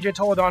Wall and CJ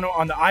Toledano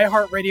on the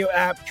iHeartRadio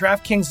app,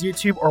 DraftKings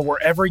YouTube, or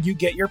wherever you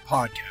get your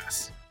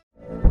podcasts.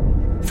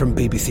 From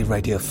BBC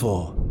Radio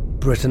 4,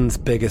 Britain's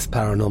biggest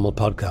paranormal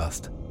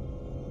podcast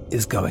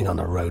is going on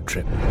a road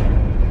trip.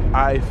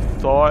 I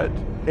thought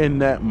in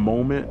that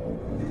moment,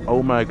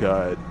 oh my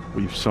God,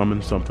 we've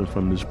summoned something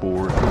from this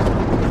board.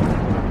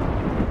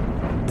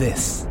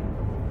 This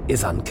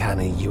is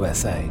Uncanny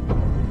USA.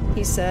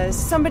 He says,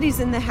 somebody's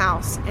in the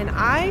house, and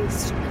I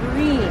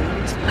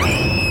screamed.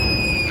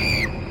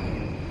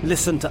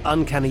 Listen to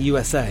Uncanny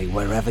USA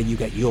wherever you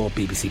get your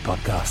BBC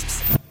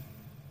podcasts,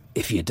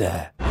 if you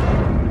dare.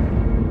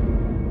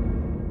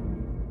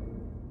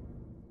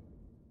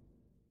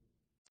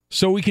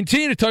 So we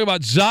continue to talk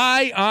about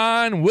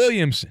Zion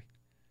Williamson.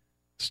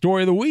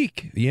 Story of the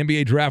week, the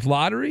NBA draft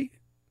lottery.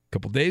 A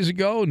couple days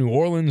ago, New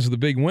Orleans, the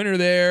big winner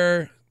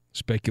there.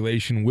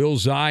 Speculation, will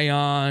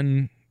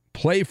Zion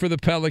play for the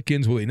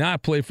Pelicans? Will he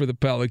not play for the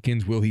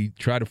Pelicans? Will he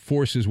try to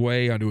force his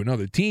way onto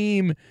another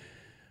team?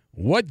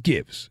 What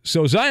gives?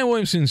 So Zion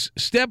Williamson's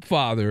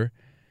stepfather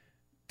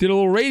did a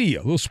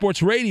little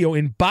sports radio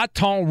in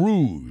Baton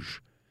Rouge.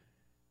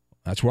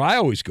 That's where I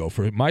always go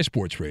for my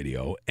sports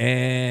radio.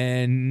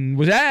 And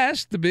was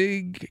asked the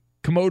big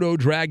Komodo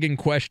dragon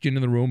question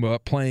in the room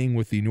about playing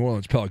with the New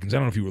Orleans Pelicans. I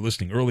don't know if you were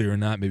listening earlier or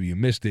not. Maybe you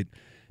missed it.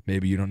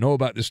 Maybe you don't know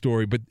about this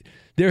story. But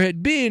there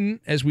had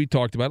been, as we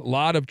talked about, a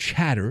lot of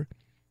chatter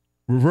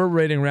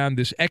reverberating around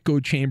this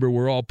echo chamber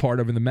we're all part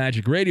of in the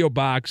Magic Radio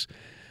Box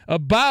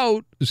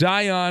about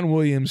Zion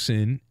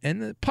Williamson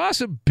and the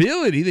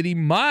possibility that he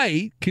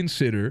might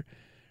consider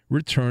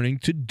returning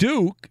to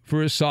Duke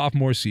for his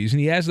sophomore season.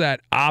 He has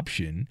that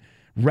option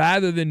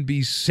rather than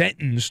be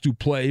sentenced to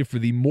play for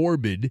the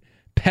morbid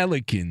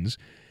Pelicans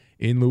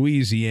in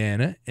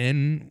Louisiana.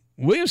 And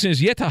Williamson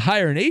is yet to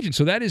hire an agent,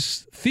 so that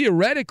is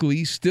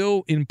theoretically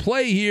still in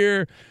play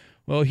here.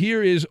 Well,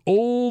 here is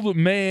old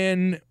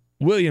man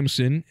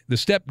Williamson, the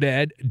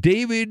stepdad,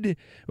 David,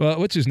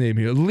 what's his name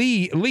here?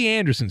 Lee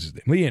Anderson's his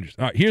name. Lee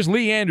Anderson. All right, here's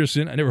Lee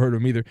Anderson. I never heard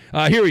of him either.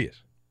 Here he is.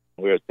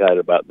 We're excited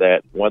about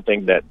that. One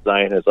thing that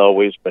Zion has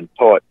always been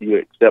taught, you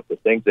accept the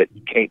things that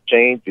you can't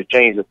change, you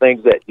change the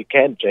things that you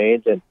can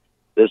change, and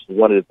this is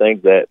one of the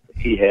things that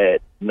he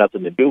had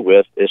nothing to do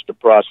with. It's the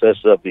process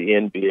of the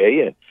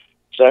NBA, and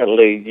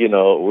certainly,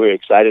 we're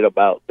excited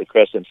about the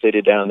Crescent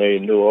City down there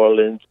in New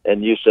Orleans,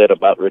 and you said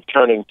about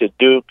returning to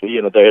Duke,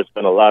 there's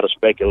been a lot of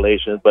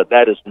speculation, but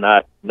that is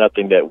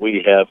nothing that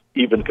we have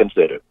even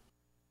considered.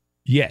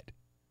 Yet.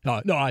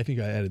 No, I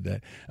think I added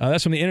that.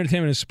 That's from the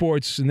Entertainment and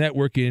Sports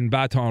Network in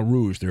Baton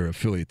Rouge, their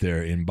affiliate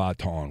there in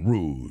Baton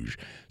Rouge.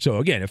 So,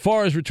 again, as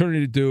far as returning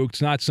to Duke,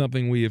 it's not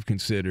something we have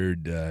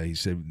considered.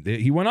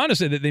 He went on to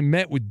say that they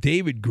met with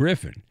David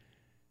Griffin,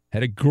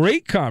 had a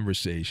great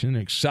conversation,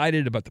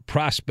 excited about the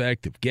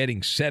prospect of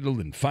getting settled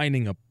and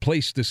finding a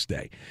place to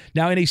stay.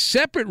 Now, in a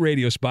separate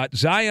radio spot,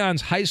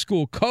 Zion's high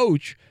school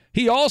coach,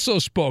 he also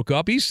spoke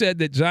up. He said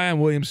that Zion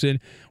Williamson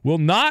will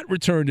not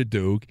return to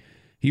Duke.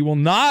 He will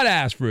not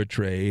ask for a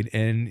trade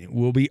and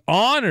will be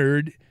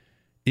honored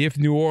if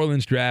New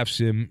Orleans drafts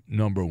him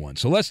number one.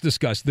 So let's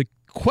discuss the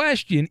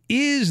question.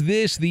 Is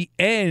this the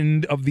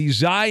end of the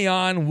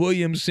Zion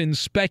Williamson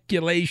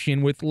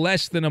speculation with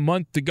less than a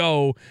month to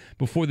go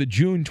before the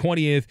June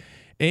 20th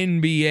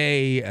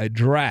NBA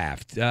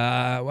draft?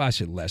 I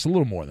said less, a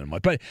little more than a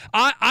month. But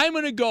I'm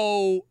going to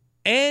go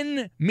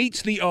N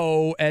meets the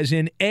O as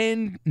in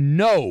N,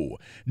 no.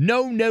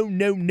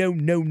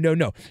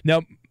 No.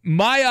 Now,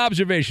 my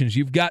observations,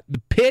 you've got the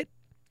Pit,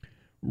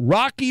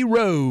 Rocky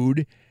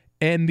Road,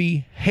 and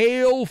the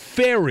Hail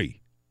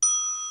Ferry.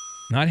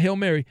 Not Hail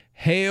Mary,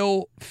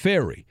 Hail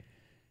Ferry.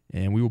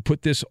 And we will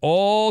put this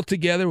all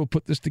together. We'll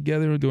put this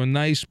together and do a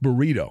nice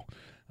burrito.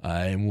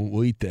 And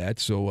we'll eat that,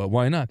 so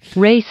why not?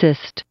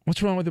 Racist.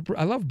 What's wrong with the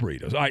I love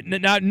burritos. All right,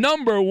 now,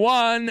 number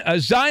one,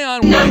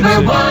 Zion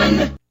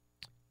Williamson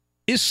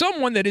is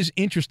someone that is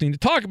interesting to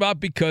talk about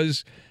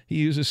because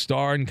he was a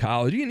star in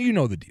college. You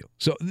know the deal.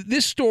 So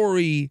this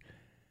story,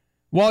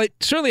 while it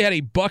certainly had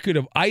a bucket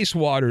of ice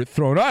water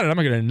thrown on it, I'm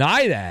not going to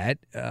deny that,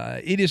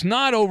 it is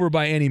not over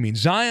by any means.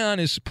 Zion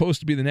is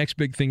supposed to be the next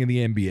big thing in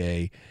the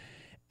NBA,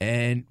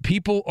 and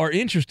people are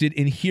interested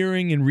in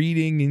hearing and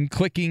reading and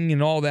clicking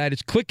and all that.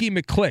 It's clicky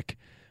McClick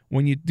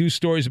when you do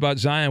stories about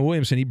Zion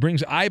Williamson. He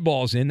brings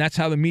eyeballs in. That's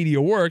how the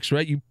media works,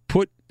 right? You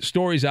put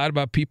stories out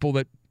about people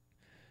that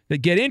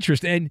get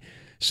interest. And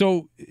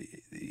so,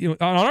 on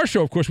our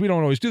show, of course, we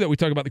don't always do that. We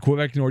talk about the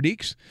Quebec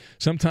Nordiques.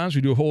 Sometimes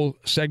we do whole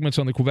segments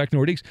on the Quebec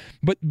Nordiques.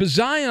 But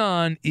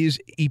Zion is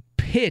a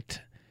pit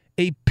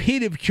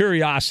of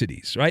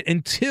curiosities, right?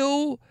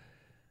 Until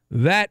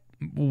that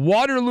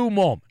Waterloo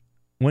moment,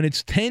 when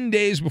it's 10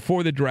 days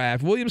before the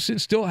draft, Williamson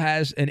still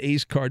has an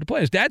ace card to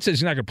play. His dad says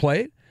he's not going to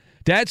play it.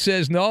 Dad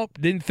says, nope,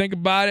 didn't think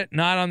about it,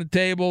 not on the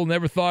table,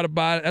 never thought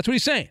about it. That's what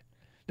he's saying.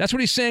 That's what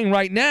he's saying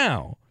right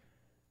now.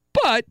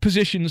 But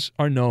positions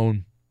are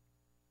known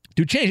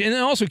to change. And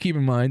then also keep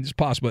in mind, it's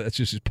possible that's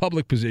just his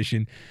public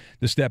position,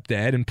 the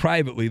stepdad, and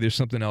privately there's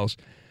something else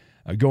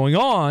going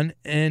on.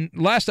 And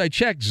last I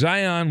checked,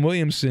 Zion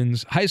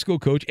Williamson's high school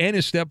coach and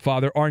his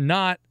stepfather are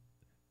not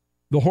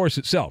the horse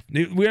itself.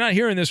 We're not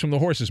hearing this from the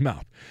horse's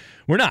mouth.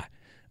 We're not.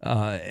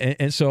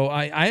 And so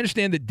I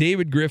understand that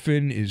David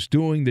Griffin is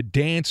doing the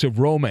dance of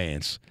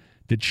romance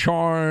to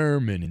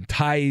charm and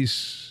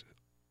entice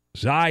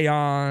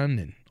Zion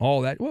and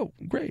all that. Well,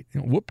 great.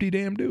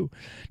 Whoop-de-damn-do.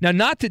 Now,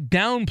 not to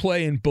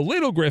downplay and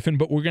belittle Griffin,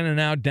 but we're going to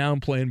now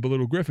downplay and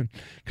belittle Griffin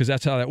because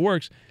that's how that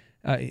works.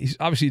 He's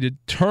obviously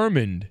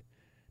determined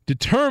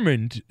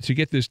to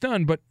get this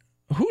done, but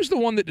who's the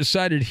one that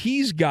decided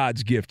he's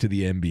God's gift to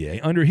the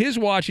NBA? Under his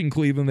watch in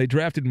Cleveland, they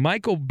drafted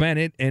Michael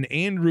Bennett and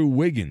Andrew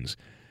Wiggins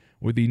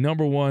with the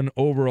number 1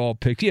 overall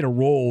pick. He had a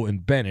role in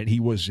Bennett. He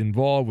was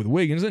involved with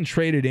Wiggins and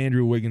traded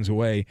Andrew Wiggins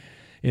away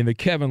in the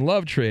Kevin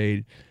Love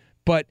trade.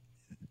 But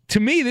to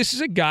me, this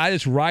is a guy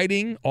that's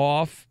riding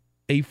off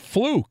a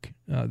fluke.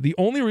 The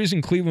only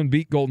reason Cleveland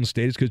beat Golden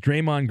State is because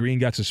Draymond Green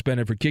got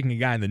suspended for kicking a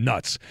guy in the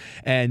nuts.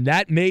 And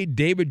that made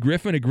David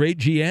Griffin a great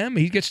GM.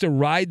 He gets to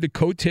ride the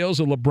coattails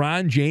of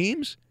LeBron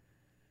James.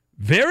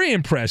 Very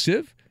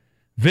impressive.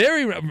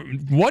 Very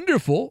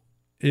wonderful.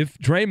 If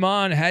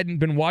Draymond hadn't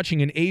been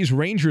watching an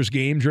A's-Rangers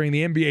game during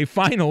the NBA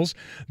Finals,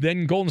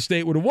 then Golden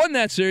State would have won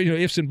that series.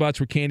 Ifs and buts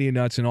were candy and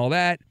nuts and all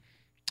that.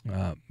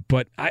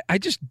 But I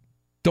just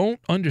don't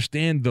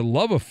understand the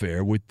love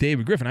affair with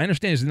David Griffin. I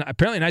understand he's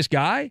apparently a nice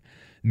guy.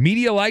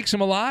 Media likes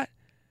him a lot.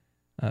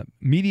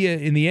 Media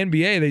in the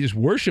NBA, they just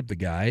worship the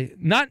guy.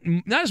 Not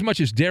as much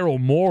as Daryl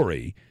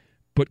Morey,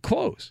 but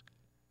close.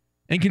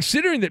 And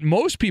considering that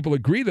most people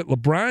agree that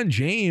LeBron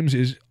James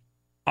is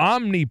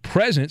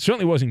omnipresent,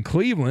 certainly was in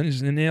Cleveland,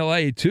 is in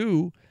L.A.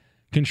 too,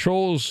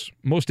 controls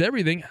most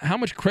everything, how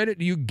much credit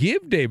do you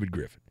give David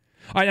Griffin?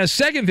 All right, now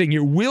second thing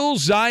here, will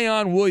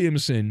Zion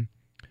Williamson,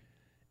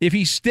 if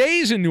he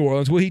stays in New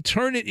Orleans, will he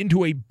turn it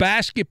into a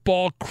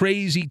basketball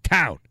crazy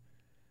town?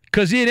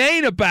 Because it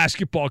ain't a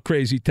basketball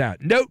crazy town.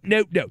 No.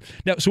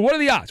 Now, so what are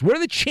the odds? What are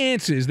the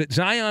chances that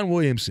Zion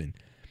Williamson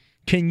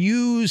can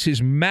use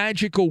his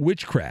magical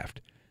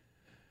witchcraft,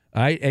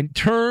 all right, and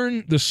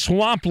turn the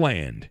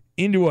swampland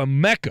into a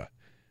mecca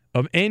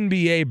of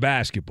NBA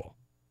basketball?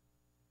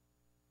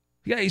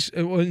 Guys,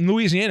 in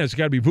Louisiana, it's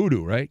got to be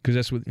voodoo, right? Because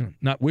that's what,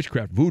 not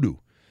witchcraft, voodoo.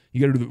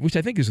 You got to do, which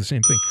I think is the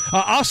same thing.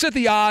 I'll set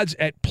the odds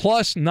at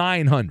plus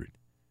 900.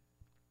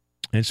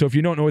 And so if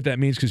you don't know what that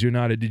means because you're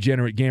not a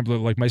degenerate gambler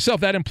like myself,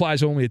 that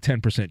implies only a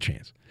 10%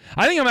 chance.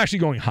 I think I'm actually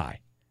going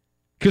high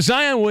because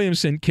Zion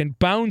Williamson can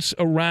bounce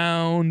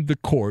around the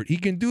court. He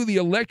can do the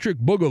electric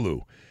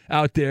boogaloo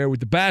out there with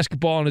the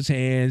basketball in his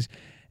hands,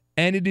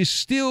 and it is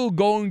still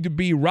going to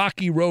be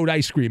Rocky Road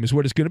ice cream is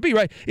what it's going to be,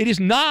 right? It is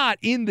not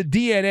in the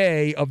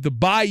DNA of the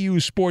Bayou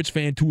sports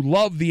fan to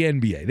love the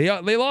NBA.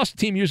 They lost a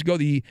team years ago,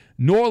 the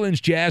New Orleans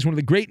Jazz, one of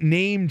the great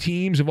name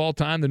teams of all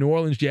time, the New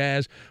Orleans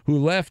Jazz, who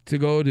left to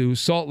go to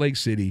Salt Lake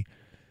City.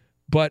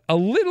 But a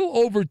little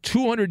over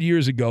 200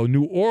 years ago,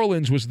 New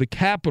Orleans was the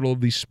capital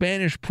of the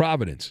Spanish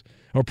province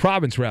in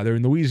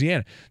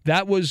Louisiana.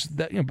 That was,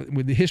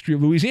 with the history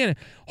of Louisiana,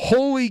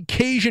 holy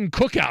Cajun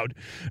cookout,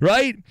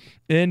 right?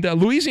 And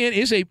Louisiana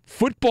is a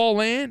football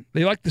land.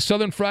 They like the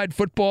Southern fried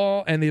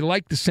football, and they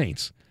like the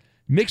Saints.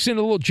 Mix in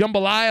a little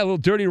jambalaya, a little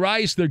dirty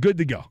rice, they're good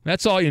to go.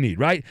 That's all you need,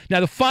 right? Now,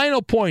 the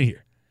final point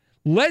here.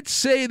 Let's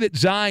say that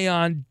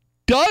Zion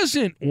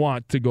doesn't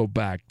want to go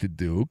back to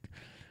Duke,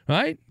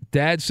 right?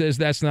 Dad says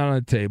that's not on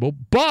the table,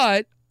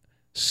 but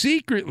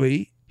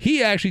secretly,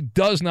 he actually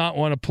does not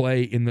want to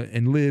play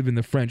and live in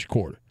the French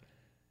Quarter.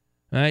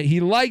 He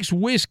likes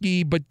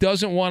whiskey, but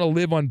doesn't want to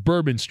live on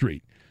Bourbon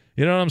Street.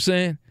 You know what I'm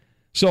saying?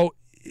 So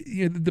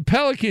the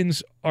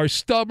Pelicans are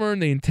stubborn.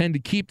 They intend to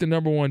keep the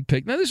number 1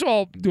 pick. Now, this is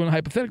all doing a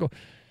hypothetical.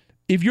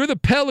 If you're the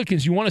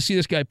Pelicans, you want to see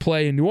this guy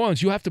play in New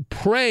Orleans, you have to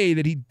pray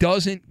that he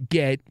doesn't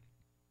get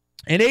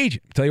an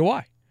agent. I'll tell you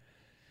why.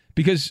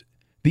 Because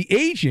the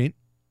agent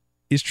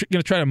is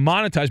going to try to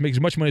monetize, make as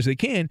much money as they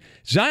can.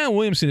 Zion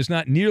Williamson is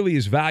not nearly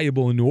as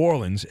valuable in New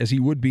Orleans as he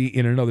would be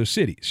in another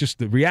city. It's just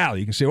the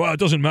reality. You can say, well, it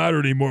doesn't matter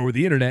anymore with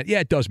the internet.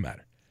 Yeah, it does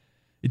matter.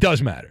 It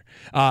does matter.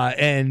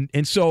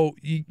 And so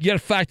you got to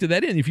factor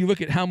that in. If you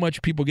look at how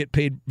much people get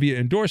paid via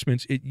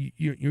endorsements,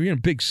 you're in a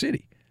big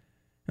city.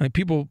 Like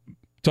people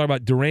talk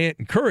about Durant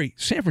and Curry.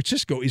 San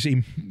Francisco is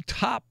a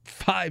top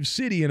 5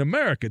 city in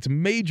America. It's a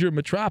major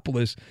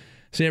metropolis.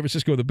 San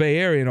Francisco, the Bay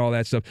Area, and all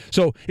that stuff.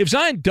 So if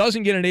Zion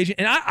doesn't get an agent,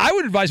 and I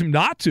would advise him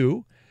not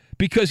to,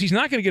 because he's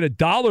not going to get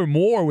 $1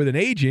 more with an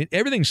agent.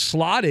 Everything's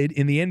slotted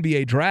in the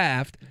NBA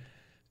draft.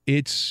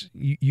 It's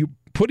you're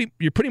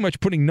pretty much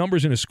putting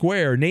numbers in a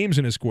square, names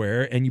in a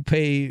square, and you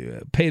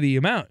pay the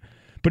amount.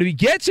 But if he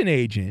gets an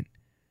agent,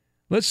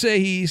 let's say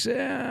he's,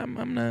 I'm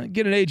going to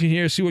get an agent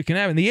here, see what can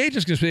happen. The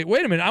agent's going to say,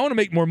 wait a minute, I want to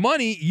make more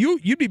money.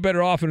 You'd be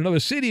better off in another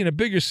city, in a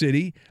bigger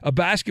city, a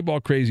basketball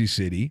crazy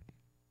city.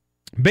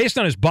 Based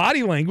on his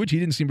body language, he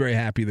didn't seem very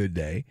happy the other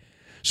day.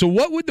 So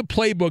what would the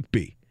playbook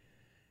be?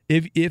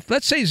 If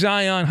let's say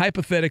Zion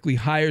hypothetically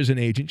hires an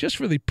agent, just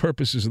for the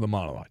purposes of the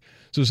monologue.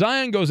 So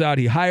Zion goes out,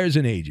 he hires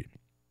an agent.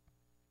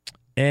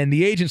 And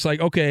the agent's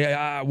like,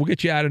 okay, we'll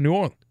get you out of New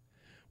Orleans.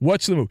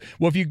 What's the move?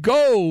 Well, if you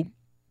go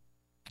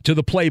to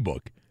the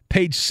playbook.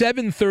 Page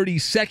 730,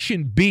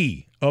 section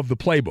B of the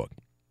playbook.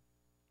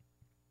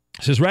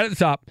 It says right at the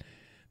top,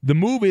 the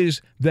move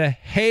is the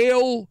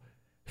Hail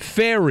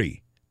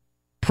Fairy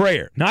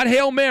prayer. Not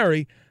Hail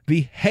Mary,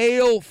 the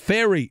Hail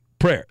Fairy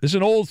prayer. This is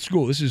an old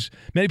school.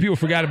 Many people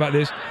forgot about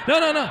this.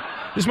 No.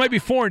 This might be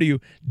foreign to you.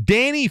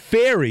 Danny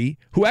Ferry,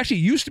 who actually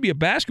used to be a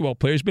basketball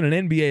player, has been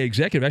an NBA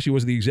executive, actually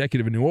was the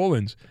executive in New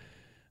Orleans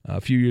a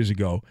few years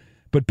ago.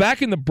 But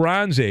back in the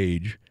Bronze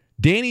Age,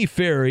 Danny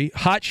Ferry,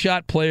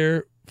 hotshot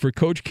player for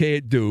Coach K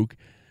at Duke,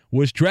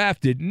 was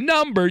drafted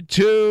number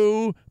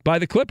 2 by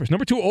the Clippers.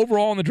 Number 2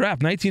 overall in the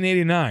draft,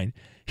 1989.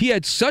 He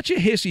had such a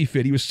hissy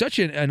fit. He was such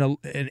an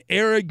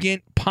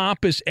arrogant,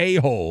 pompous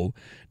a-hole,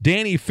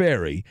 Danny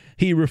Ferry.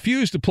 He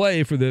refused to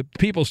play for the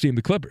people's team,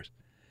 the Clippers.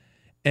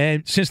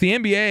 And since the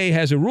NBA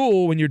has a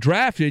rule, when you're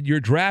drafted, your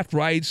draft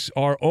rights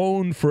are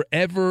owned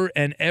forever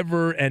and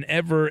ever and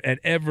ever and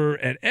ever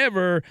and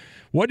ever.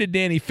 What did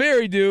Danny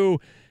Ferry do?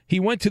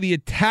 He went to the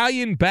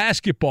Italian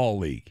Basketball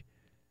League.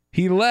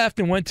 He left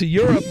and went to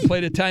Europe and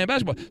played Italian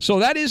basketball. So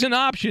that is an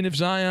option if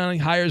Zion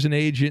hires an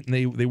agent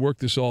and they work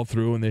this all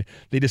through and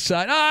they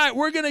decide, all right,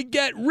 we're gonna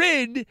get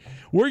rid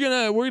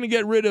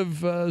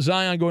of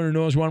Zion going to New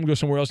Orleans. We want him to go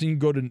somewhere else. And you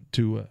can go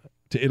to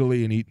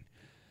Italy and eat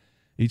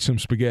some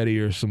spaghetti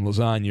or some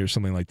lasagna or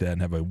something like that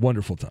and have a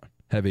wonderful time.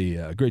 Have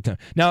a great time.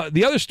 Now,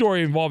 the other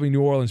story involving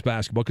New Orleans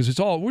basketball, because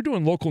we're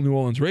doing local New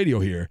Orleans radio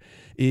here,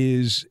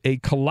 is a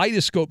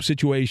kaleidoscope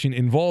situation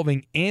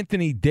involving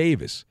Anthony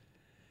Davis.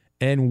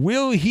 And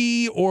will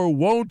he or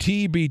won't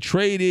he be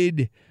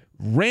traded?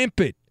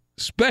 Rampant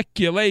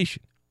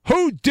speculation.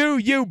 Who do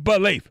you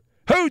believe?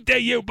 Who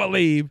do you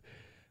believe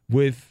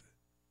with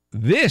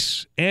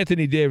this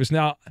Anthony Davis?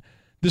 Now,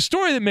 the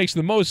story that makes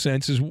the most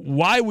sense is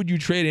why would you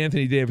trade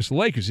Anthony Davis to the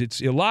Lakers? It's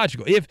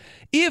illogical.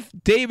 If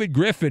David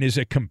Griffin is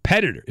a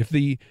competitor, if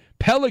the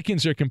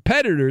Pelicans are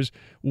competitors,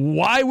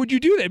 why would you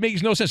do that? It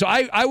makes no sense. So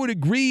I would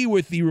agree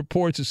with the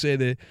reports that say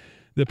that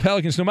the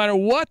Pelicans, no matter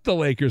what the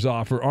Lakers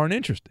offer, aren't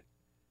interested.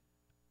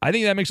 I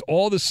think that makes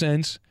all the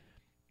sense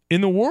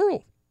in the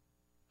world.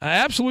 It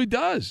absolutely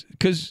does.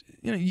 Because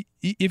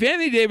if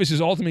Anthony Davis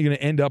is ultimately going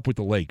to end up with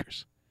the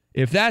Lakers,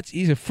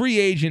 he's a free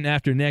agent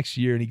after next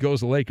year and he goes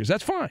to the Lakers,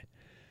 that's fine.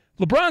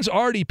 LeBron's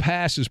already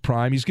past his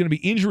prime. He's going to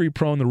be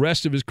injury-prone the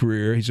rest of his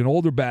career. He's an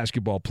older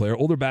basketball player.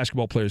 Older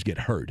basketball players get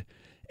hurt.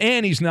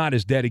 And he's not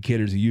as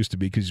dedicated as he used to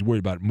be because he's worried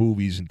about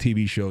movies and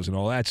TV shows and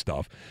all that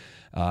stuff.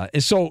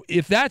 And so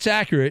if that's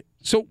accurate,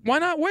 so why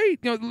not wait?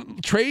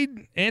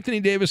 Trade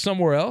Anthony Davis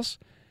somewhere else.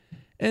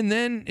 And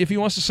then if he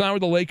wants to sign with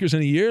the Lakers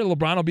in a year,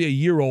 LeBron will be a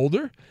year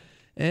older,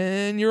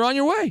 and you're on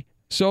your way.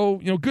 So,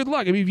 good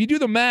luck. I mean, if you do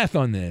the math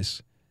on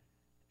this,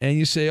 and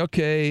you say,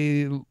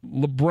 okay,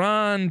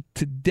 LeBron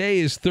today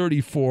is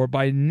 34.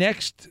 By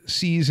next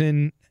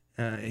season,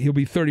 he'll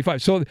be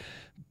 35. So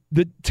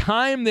the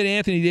time that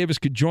Anthony Davis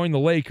could join the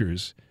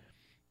Lakers,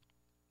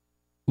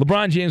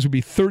 LeBron James would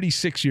be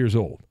 36 years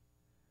old.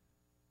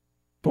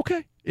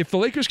 Okay. If the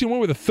Lakers can win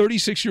with a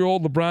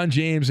 36-year-old LeBron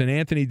James and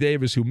Anthony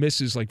Davis who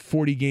misses like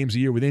 40 games a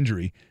year with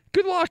injury,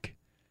 good luck.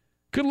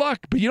 Good luck.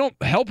 But you don't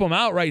help them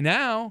out right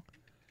now.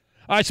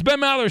 All right, it's the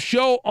Ben Maller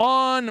Show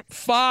on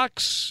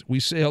Fox. We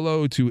say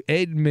hello to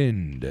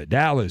Edmund,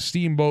 Dallas,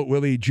 Steamboat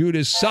Willie,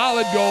 Judas,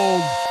 Solid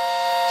Gold.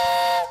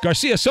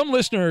 Garcia, some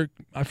listener,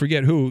 I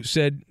forget who,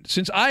 said,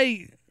 since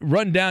I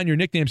run down your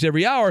nicknames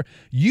every hour,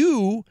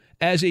 you,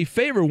 as a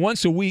favor,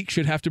 once a week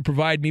should have to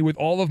provide me with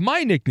all of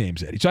my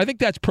nicknames, Eddie. So I think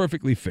that's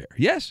perfectly fair.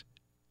 Yes?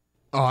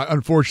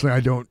 Unfortunately,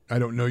 I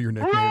don't know your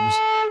nicknames.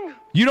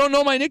 You don't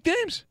know my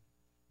nicknames?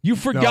 You've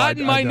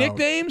forgotten my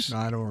nicknames? No,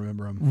 I don't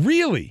remember them.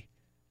 Really?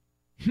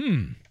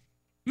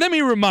 Let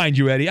me remind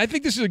you, Eddie. I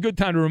think this is a good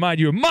time to remind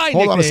you of my nicknames.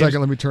 Hold on a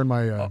second. Let me turn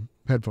my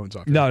headphones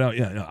off. No.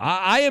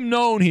 I am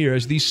known here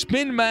as the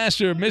spin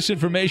master of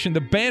misinformation,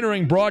 the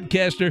bantering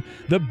broadcaster,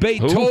 the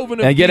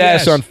Beethoven of And get BS.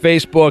 asked on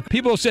Facebook.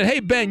 People have said,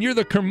 hey, Ben, you're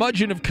the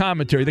curmudgeon of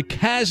commentary, the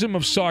chasm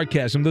of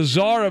sarcasm, the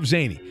czar of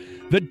zany,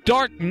 the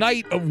dark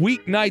knight of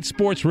weeknight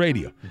sports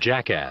radio.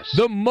 Jackass.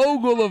 The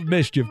mogul of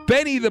mischief,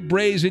 Benny the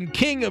Brazen,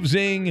 king of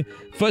zing,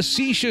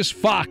 facetious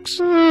fox.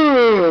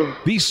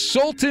 The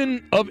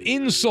sultan of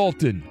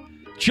insultin,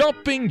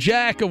 jumping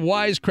jack of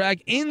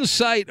wisecrack,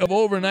 insight of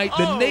overnight,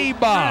 the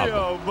nabob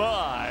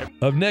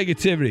of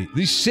negativity,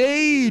 the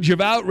sage of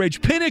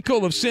outrage,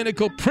 pinnacle of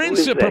cynical,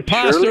 prince of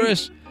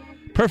preposterous,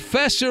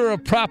 professor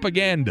of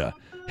propaganda,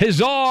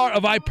 Hazar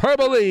of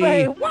hyperbole,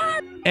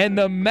 and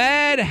the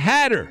Mad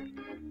Hatter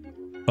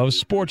of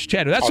sports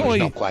chatter. That's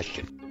no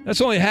question.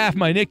 That's only half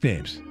my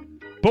nicknames.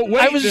 But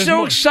wait, I was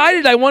so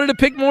excited. I wanted to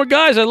pick more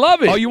guys. I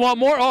love it. Oh, you want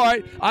more? All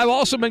right. I've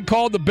also been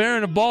called the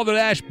Baron of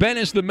Balderdash,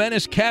 Bennis the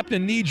Menace,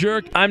 Captain Knee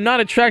Jerk. I'm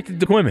not attracted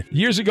to women.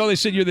 Years ago, they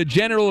said you're the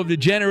general of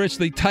degenerates,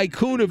 the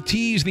tycoon of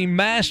tease, the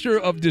master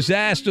of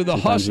disaster, the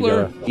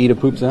hustler. Eat a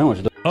poop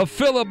sandwich. A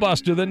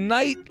filibuster, the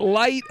night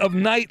light of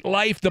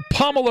nightlife, the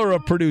pummeler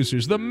of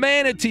producers, the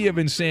manatee of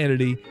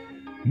insanity,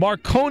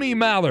 Marconi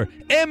Maller,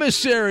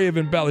 emissary of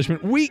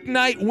embellishment,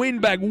 weeknight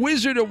windbag,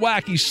 wizard of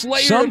wacky,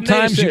 slayer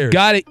Sometimes of naysayers. you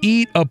Got to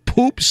eat a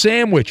poop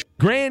sandwich.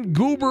 Grand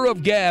goober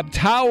of gab,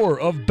 tower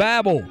of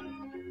babble.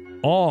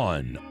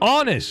 On.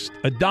 Honest,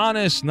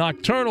 Adonis,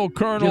 nocturnal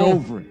colonel. Get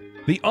over it.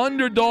 The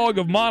underdog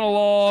of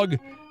monologue,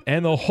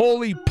 and the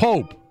holy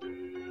pope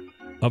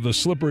of the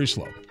slippery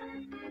slope.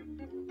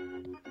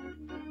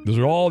 Those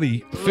are all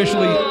the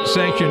officially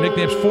sanctioned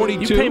nicknames.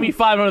 42. You pay me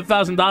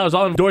 $500,000,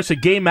 I'll endorse a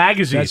gay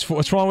magazine.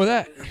 What's wrong with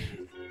that?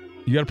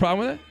 You got a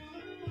problem with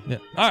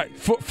that? Yeah. All right.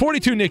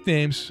 42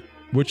 nicknames,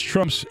 which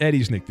trumps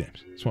Eddie's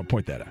nicknames. Just want to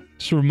point that out.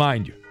 Just to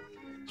remind you.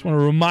 Just want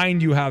to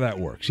remind you how that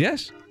works.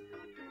 Yes?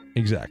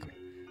 Exactly.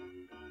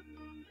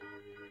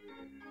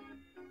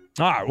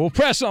 All right, we'll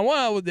press on.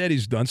 Well,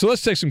 Eddie's done. So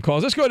let's take some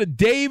calls. Let's go to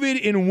David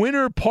in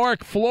Winter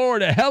Park,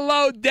 Florida.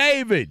 Hello,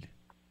 David.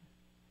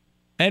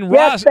 And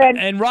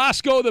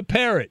Roscoe the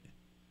parrot.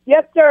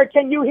 Yes, sir.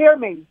 Can you hear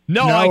me?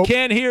 No, I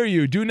can't hear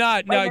you. Do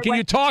not. No, can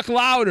you talk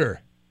louder?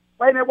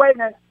 Wait a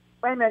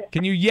minute.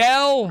 Can you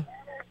yell?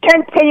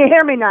 Can you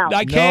hear me now?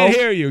 I can't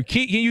hear you.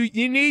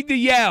 You need to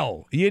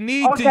yell. You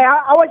need to.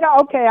 I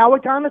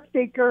was on the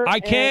speaker. I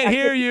can't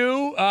hear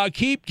you.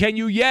 Can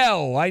you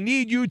yell? I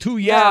need you to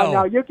yell.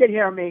 No, you can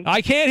hear me.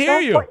 I can't hear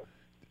you.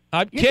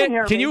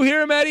 Can you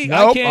hear him, Eddie?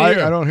 Nope, I can't hear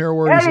him. I don't hear a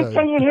word he Eddie, said.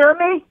 can you hear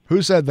me?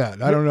 Who said that?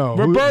 I don't know.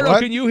 Roberto,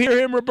 can you hear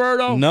him,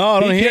 Roberto? No, I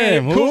don't hear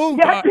him. Who?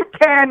 Yes, you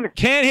can.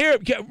 Can't hear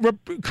him.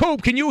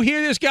 Coop, can you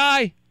hear this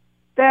guy?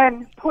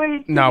 Ben,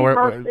 please. No,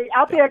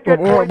 I'll be a good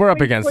boy. we're up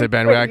Please, against please, it,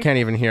 Ben. please. I can't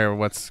even hear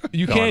what's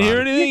You going can't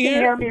hear on. anything You can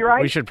here? hear me,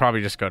 right? We should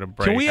probably just go to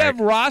break. Can we have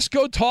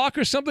Roscoe talk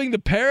or something? The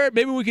parrot?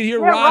 Maybe we could hear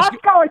Yeah, Roscoe.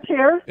 Roscoe is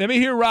here. Let me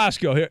hear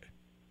Roscoe here.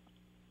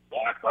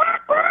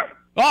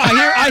 Oh,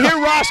 I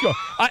hear Roscoe.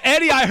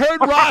 Eddie, I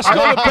heard Roscoe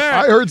the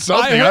parrot. I heard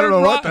something. I don't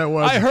know what that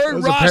was. I heard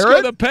Was it a Roscoe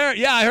parrot? the parrot.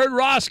 Yeah, I heard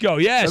Roscoe.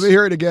 Yes. Let me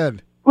hear it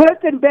again.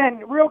 Listen,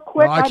 Ben, real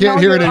quick. No, I can't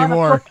hear it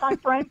anymore. Time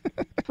frame.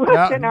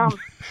 Listen,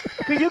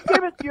 could you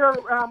give us your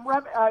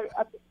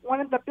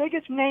one of the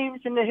biggest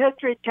names in the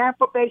history of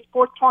Tampa Bay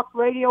Sports Talk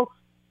Radio?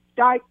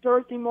 Died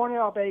Thursday morning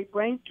of a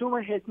brain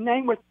tumor. His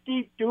name was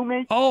Steve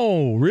Dumas.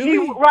 Oh, really?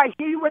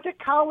 He was a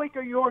colleague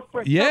of yours.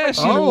 For Yes.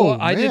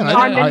 I didn't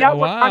know that.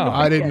 Wow.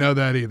 I didn't know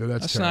that either.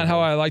 That's not how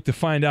I like to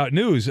find out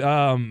news.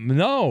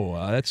 No,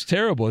 that's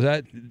terrible.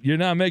 You're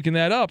not making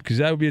that up because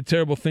that would be a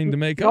terrible thing to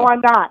make up. No,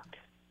 I'm not.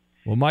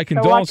 Well, my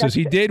condolences.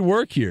 He did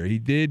work here. He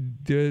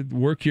did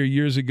work here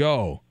years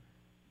ago,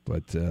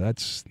 but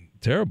that's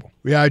terrible.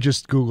 Yeah, I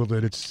just Googled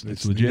it. It's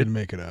legit. You didn't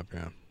make it up,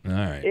 yeah. All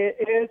right.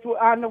 It is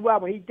on the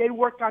web. He did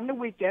work on the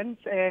weekends,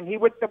 and he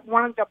was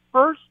one of the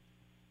first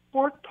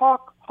sports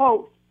talk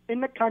hosts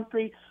in the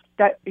country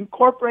that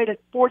incorporated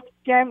sports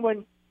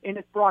gambling in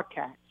its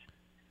broadcast.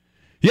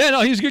 Yeah,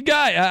 no, he's a good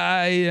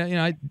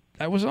guy.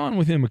 I was on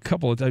with him a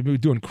couple of times. We were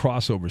doing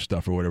crossover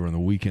stuff or whatever on the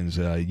weekends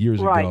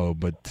years ago.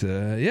 But,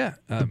 yeah.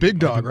 The big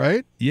dog,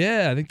 right?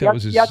 Yeah, I think that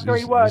was his Yes, sir,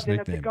 he was, his and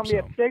nickname. it's going to be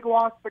a big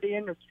loss for the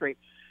industry.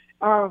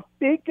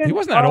 He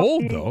wasn't that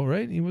old, though,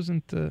 right? He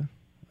wasn't...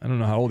 I don't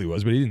know how old he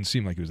was, but he didn't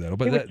seem like he was that old.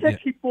 But he was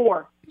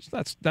 64.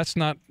 That's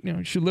not,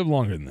 you should live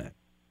longer than that.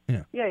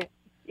 Yeah. Yeah,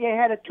 he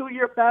had a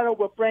 2-year battle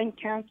with brain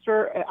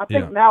cancer. I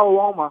think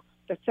melanoma,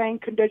 the same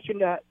condition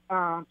that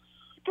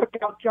took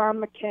out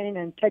John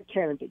McCain and Ted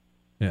Kennedy.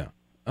 Yeah.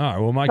 All right.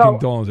 Well, my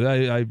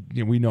condolences.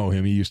 We know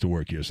him. He used to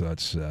work here, so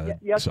that's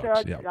yes, sucks.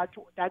 sir. Yeah.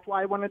 That's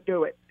why I want to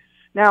do it.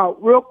 Now,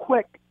 real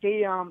quick,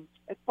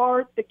 as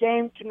far as the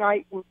game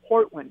tonight with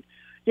Portland,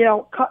 in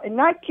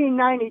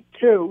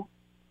 1992.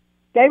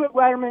 David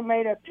Letterman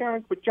made an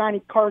appearance with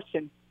Johnny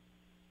Carson.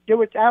 It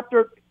was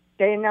after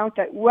they announced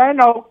that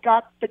Leno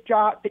got the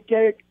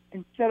gig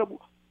instead of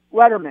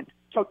Letterman.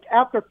 So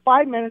after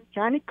 5 minutes,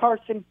 Johnny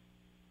Carson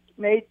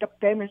made the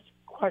famous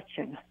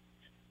question: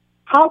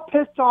 "How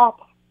pissed off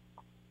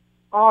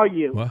are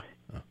you?" What?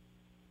 Oh,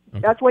 okay.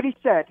 That's what he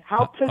said.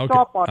 How pissed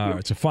off are you?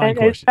 It's a fine and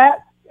question.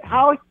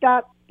 How is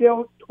that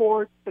built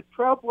towards the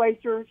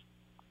Trailblazers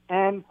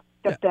and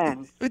the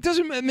Ben? It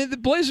doesn't. I mean, the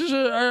Blazers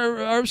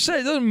are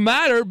upset. It doesn't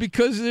matter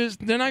because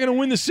they're not going to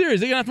win the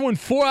series. They're going to have to win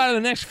 4 out of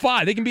the next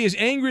 5. They can be as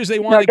angry as they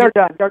want. No, they're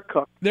done. They're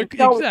cooked.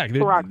 Exactly.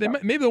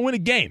 Maybe they'll win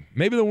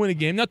a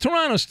game. Now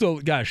Toronto's still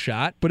got a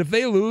shot, but if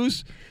they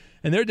lose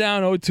and they're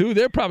down 0-2,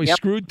 they're probably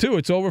screwed too.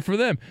 It's over for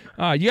them.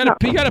 You got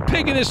to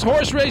pick in this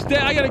horse race.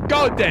 I got to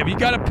go, Dave. You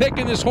got to pick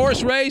in this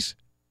horse race.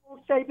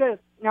 I'll say this.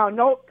 Now,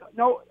 no,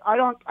 I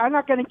don't. I'm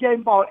not going to get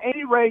involved in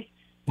any race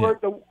where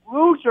the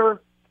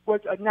loser was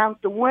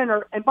announced the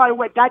winner. And by the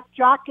way, that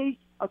jockey,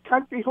 a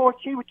country horse,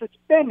 he was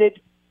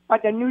suspended by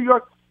the New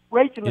York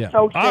Racing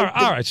Association.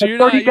 All right. So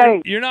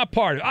you're not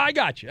part of it. I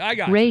got you.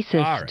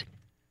 Racist. All right.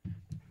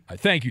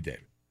 Thank you,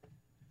 David.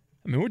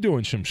 I mean, we're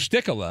doing some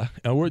stickler.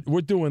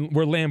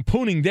 We're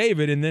lampooning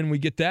David, and then we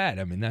get that.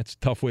 I mean, that's a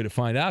tough way to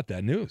find out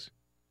that news.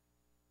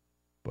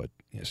 But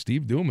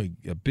Steve Dumas,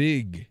 a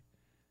big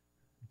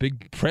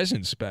big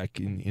presence back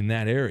in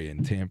that area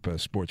in Tampa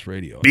sports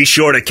radio. Be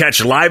sure to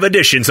catch live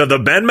editions of the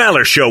Ben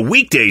Maller Show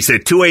weekdays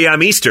at 2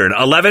 a.m. Eastern,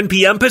 11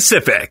 p.m.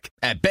 Pacific.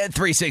 At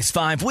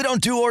Bet365, we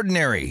don't do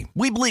ordinary.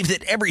 We believe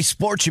that every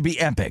sport should be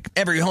epic.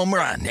 Every home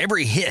run,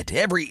 every hit,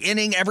 every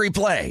inning, every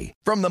play.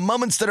 From the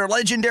moments that are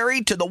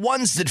legendary to the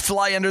ones that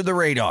fly under the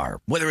radar.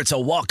 Whether it's a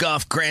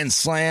walk-off grand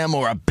slam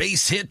or a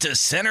base hit to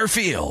center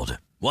field.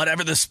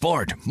 Whatever the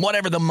sport,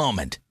 whatever the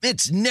moment,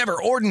 it's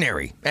never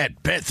ordinary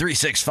at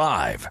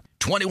Bet365.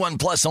 21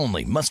 plus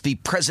only. Must be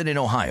present in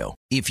Ohio.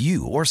 If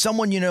you or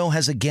someone you know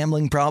has a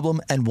gambling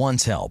problem and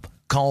wants help,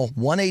 call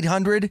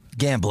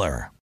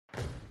 1-800-GAMBLER.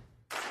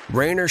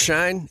 Rain or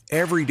shine,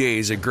 every day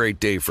is a great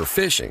day for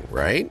fishing,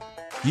 right?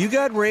 You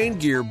got rain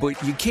gear, but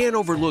you can't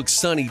overlook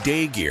sunny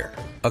day gear.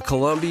 A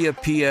Columbia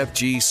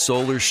PFG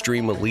Solar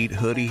Stream Elite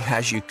hoodie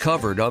has you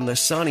covered on the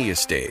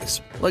sunniest days.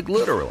 Like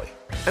literally.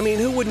 I mean,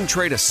 who wouldn't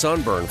trade a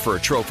sunburn for a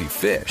trophy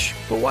fish?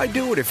 But why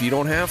do it if you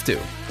don't have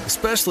to?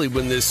 Especially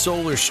when this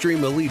Solar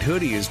Stream Elite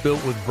hoodie is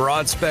built with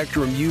broad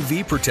spectrum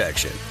UV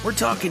protection. We're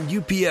talking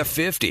UPF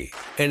 50,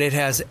 and it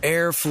has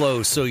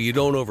airflow so you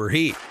don't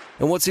overheat.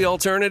 And what's the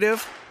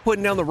alternative?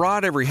 Putting down the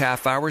rod every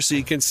half hour so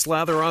you can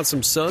slather on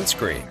some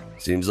sunscreen.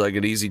 Seems like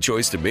an easy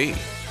choice to me.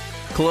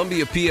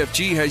 Columbia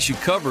PFG has you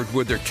covered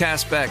with their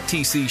Castback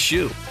TC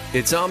shoe.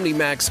 Its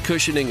OmniMax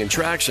cushioning and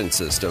traction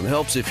system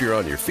helps if you're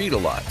on your feet a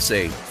lot,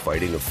 say,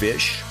 fighting a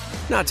fish.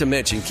 Not to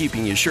mention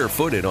keeping you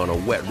sure-footed on a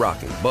wet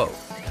rocking boat.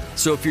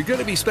 So if you're going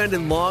to be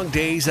spending long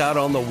days out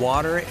on the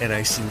water, and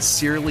I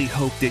sincerely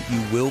hope that you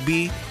will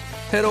be,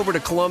 head over to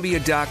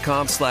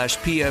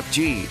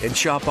Columbia.com/PFG and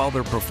shop all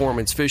their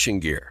performance fishing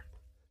gear.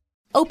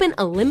 Open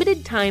a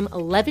limited-time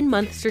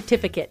 11-month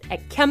certificate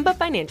at Kemba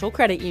Financial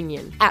Credit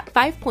Union. At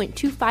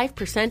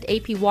 5.25%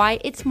 APY,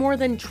 it's more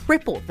than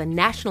triple the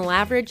national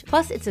average,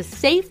 plus it's a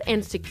safe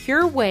and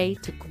secure way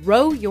to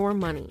grow your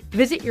money.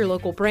 Visit your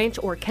local branch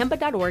or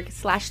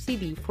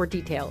kemba.org/CD for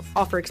details.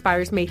 Offer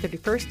expires May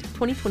 31st,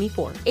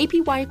 2024.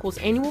 APY equals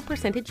annual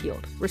percentage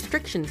yield.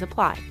 Restrictions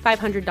apply.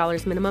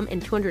 $500 minimum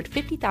and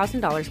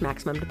 $250,000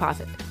 maximum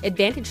deposit.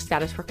 Advantage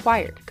status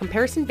required.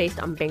 Comparison based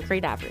on bank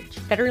rate average.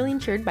 Federally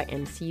insured by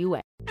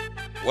NCUA.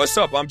 What's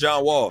up? I'm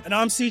John Wall. And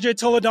I'm CJ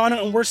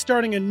Toledano, and we're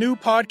starting a new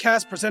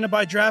podcast presented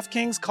by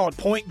DraftKings called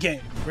Point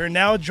Game. We're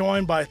now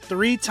joined by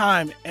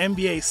three-time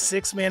NBA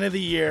Sixth Man of the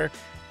Year,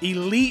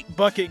 elite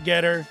bucket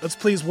getter. Let's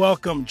please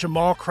welcome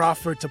Jamal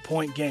Crawford to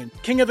Point Game.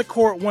 King of the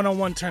Court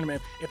one-on-one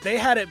tournament. If they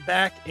had it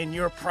back in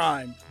your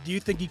prime, do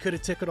you think you could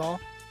have took it all?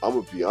 I'm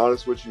going to be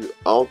honest with you.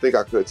 I don't think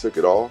I could have took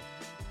it all,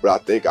 but I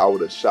think I would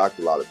have shocked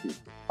a lot of people.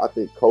 I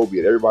think Kobe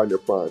and everybody in their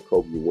prime,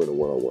 Kobe would win a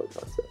one-on-one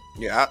contest.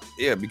 Yeah,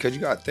 because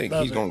you got to think.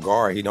 He's going to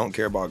guard. He don't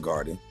care about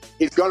guarding.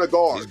 He's going to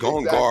guard. He's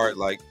going to guard.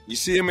 Like, you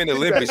see him in the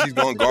Olympics, he's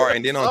going to guard.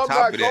 And then on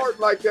top of that. I'm not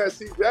guarding like that,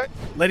 CJ.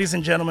 Ladies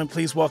and gentlemen,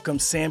 please welcome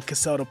Sam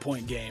Cassell to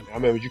Point Game. I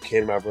remember you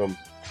came to my room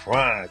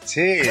crying,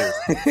 tears.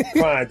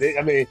 Crying.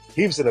 I mean,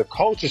 he was in a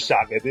culture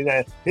shock. And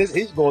then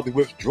he's going through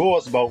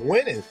withdrawals about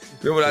winning.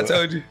 Remember what I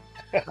told you?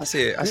 I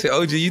said,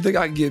 OG, you think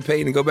I can get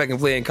paid and go back and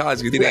play in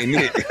college because it ain't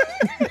it?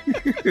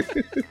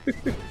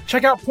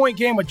 Check out Point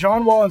Game with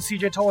John Wall and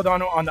CJ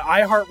Toledano on the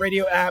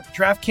iHeartRadio app,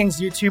 DraftKings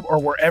YouTube, or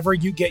wherever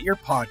you get your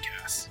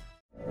podcasts.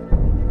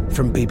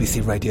 From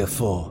BBC Radio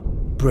 4,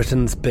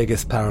 Britain's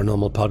biggest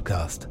paranormal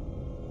podcast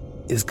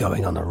is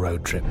going on a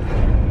road trip.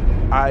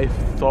 I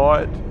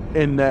thought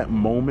in that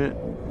moment,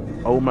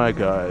 oh my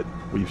God,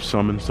 we've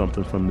summoned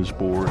something from this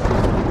board.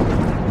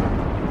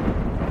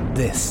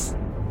 This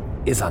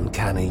is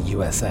Uncanny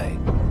USA.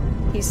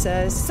 He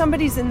says,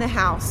 somebody's in the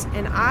house,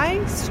 and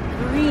I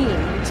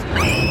screamed.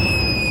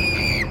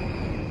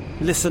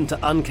 Listen to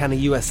Uncanny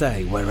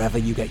USA wherever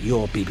you get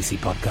your BBC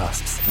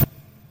podcasts,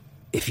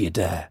 if you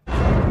dare.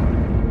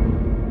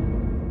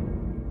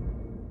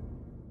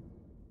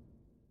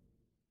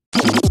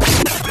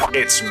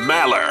 It's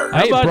Maller.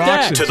 How about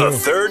that? To the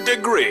third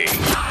degree.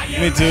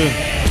 Me too.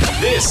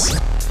 This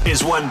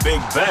is when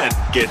Big Ben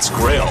gets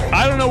grilled.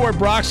 I don't know where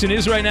Broxton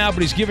is right now,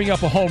 but he's giving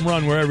up a home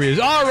run wherever he is.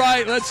 All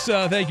right, let's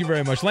thank you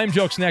very much. Lame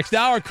jokes next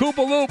hour.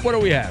 Koopa Loop, what do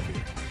we have here?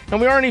 And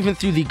we aren't even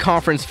through the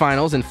conference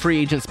finals, and free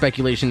agent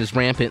speculation is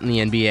rampant in the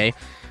NBA.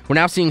 We're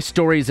now seeing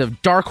stories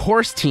of dark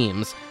horse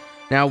teams.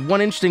 Now,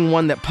 one interesting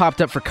one that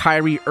popped up for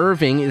Kyrie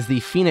Irving is the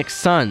Phoenix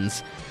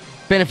Suns.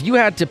 Ben, if you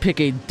had to pick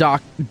a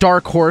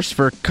dark horse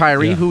for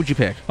Kyrie, who would you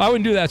pick? I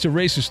wouldn't do that. It's a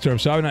racist term,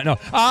 so I would not know.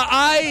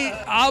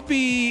 I'll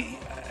play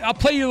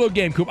you a little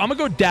game, Coop. I'm going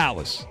to go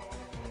Dallas.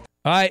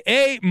 All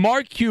right,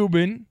 Mark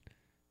Cuban,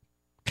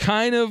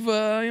 kind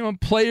of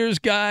players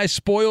guy,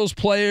 spoils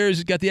players.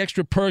 He's got the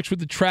extra perks with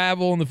the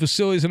travel and the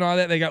facilities and all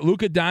that. They got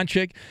Luka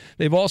Doncic.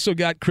 They've also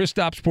got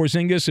Kristaps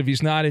Porzingis if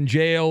he's not in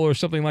jail or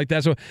something like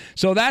that.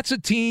 So that's a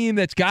team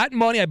that's got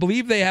money. I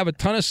believe they have a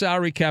ton of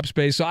salary cap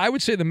space. So I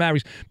would say the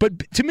Mavericks. But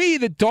to me,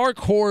 the dark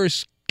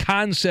horse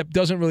concept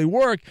doesn't really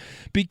work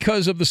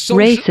because of the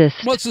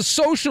Racist. Well, it's the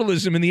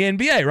socialism in the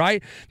NBA,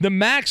 right? The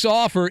max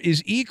offer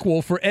is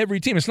equal for every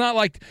team. It's not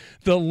like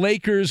the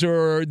Lakers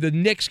or the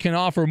Knicks can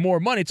offer more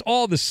money. It's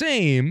all the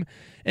same.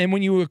 And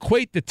when you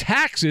equate the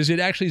taxes, it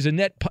actually is a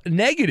net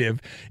negative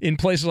in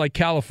places like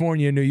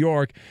California, New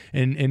York,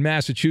 and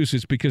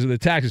Massachusetts because of the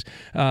taxes.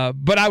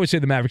 But I would say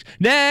the Mavericks.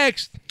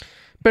 Next!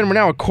 Ben, we're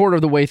now a quarter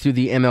of the way through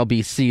the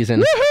MLB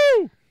season.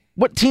 Woohoo!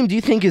 What team do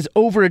you think is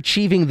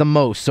overachieving the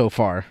most so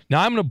far?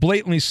 Now, I'm going to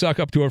blatantly suck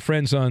up to our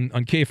friends on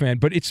KFan,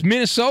 but it's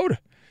Minnesota.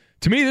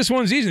 To me, this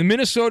one's easy. The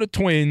Minnesota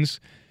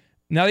Twins.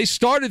 Now, they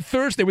started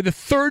Thursday with the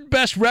third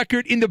best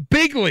record in the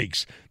big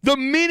leagues.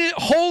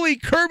 Holy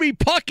Kirby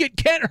Puckett,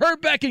 Kent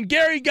Hrbek, and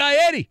Gary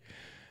Gaetti.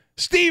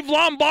 Steve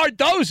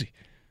Lombardozzi.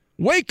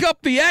 Wake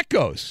up the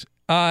echoes.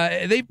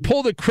 They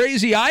pulled a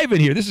crazy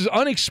Ivan here. This is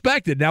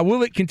unexpected. Now,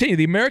 will it continue?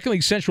 The American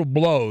League Central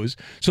blows,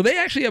 so they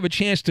actually have a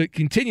chance to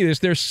continue this.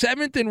 They're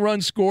 7th in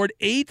runs scored,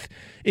 8th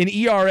in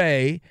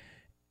ERA,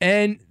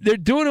 and they're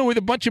doing it with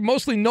a bunch of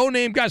mostly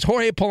no-name guys.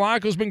 Jorge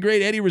Polanco's been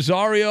great. Eddie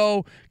Rosario,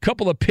 a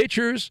couple of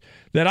pitchers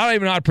that I don't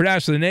even know how to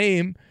pronounce the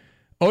name.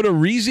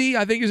 Odorizzi,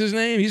 I think is his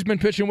name. He's been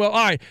pitching well.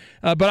 All right,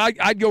 but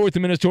I'd go with the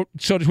Minnesota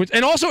Twins.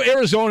 And also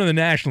Arizona in the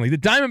National League.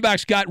 The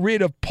Diamondbacks got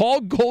rid of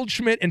Paul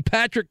Goldschmidt and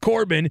Patrick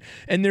Corbin,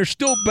 and they're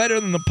still better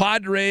than the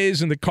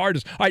Padres and the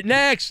Cardinals. All right,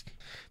 next.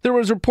 There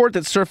was a report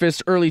that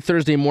surfaced early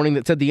Thursday morning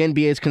that said the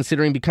NBA is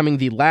considering becoming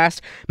the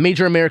last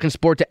major American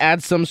sport to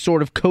add some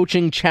sort of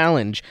coaching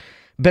challenge.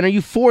 Ben, are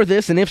you for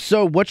this? And if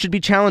so, what should be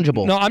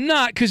challengeable? No, I'm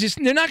not, because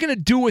they're not going to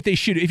do what they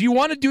should. If you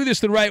want to do this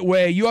the right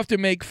way, you have to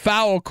make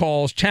foul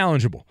calls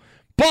challengeable.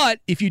 But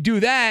if you do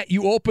that,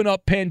 you open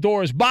up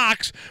Pandora's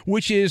box,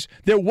 which is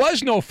there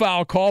was no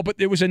foul call, but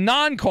there was a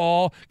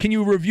non-call. Can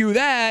you review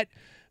that?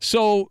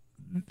 So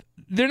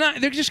they're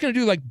just going to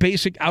do like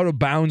basic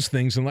out-of-bounds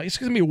things, and like it's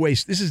going to be a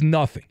waste. This is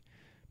nothing.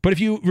 But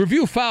if you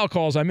review foul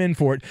calls, I'm in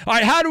for it. All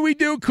right, how do we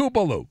do,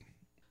 Koopa Loop?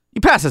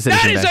 You pass us.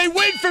 That is a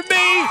win for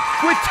me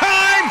with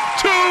time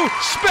to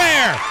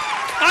spare.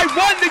 I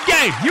won the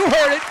game. You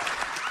heard it.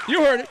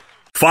 You heard it.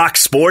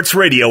 Fox Sports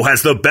Radio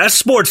has the best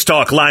sports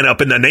talk lineup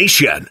in the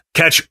nation.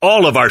 Catch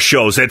all of our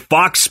shows at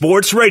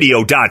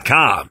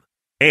foxsportsradio.com.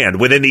 And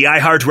within the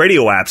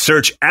iHeartRadio app,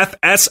 search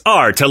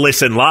FSR to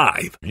listen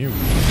live.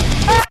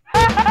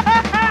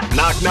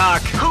 Knock,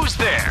 knock. Who's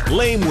there?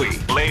 Lame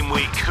Week. Lame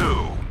Week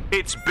who?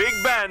 It's Big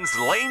Ben's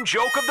Lame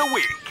Joke of the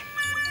Week.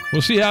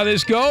 We'll see how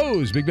this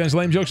goes. Big Ben's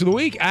Lame Jokes of the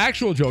Week.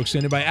 Actual jokes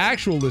sent in by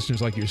actual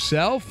listeners like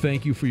yourself.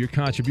 Thank you for your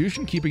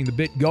contribution, keeping the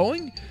bit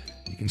going.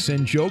 You can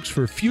send jokes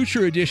for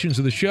future editions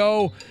of the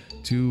show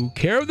to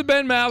care of the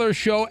Ben Maller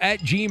Show at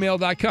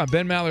gmail.com.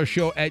 Ben Maller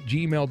Show at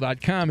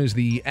gmail.com is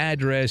the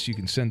address. You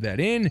can send that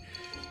in,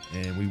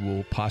 and we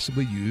will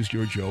possibly use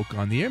your joke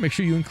on the air. Make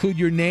sure you include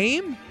your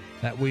name.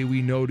 That way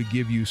we know to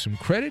give you some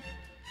credit.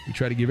 We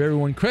try to give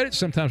everyone credit.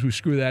 Sometimes we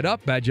screw that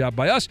up. Bad job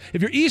by us.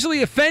 If you're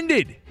easily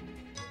offended,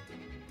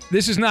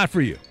 this is not for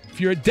you. If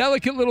you're a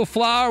delicate little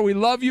flower, we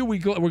love you. We're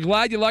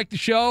glad you like the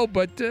show,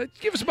 but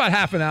give us about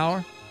half an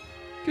hour.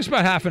 Just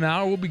about half an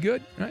hour, we'll be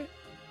good, right?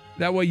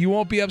 That way you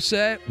won't be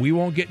upset. We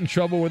won't get in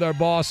trouble with our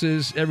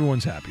bosses.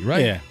 Everyone's happy,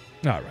 right? Yeah.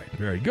 All right,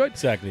 very good.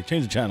 Exactly.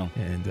 Change the channel.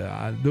 And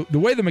the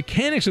way the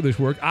mechanics of this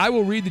work, I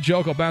will read the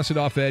joke. I'll bounce it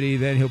off Eddie.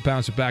 Then he'll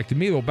bounce it back to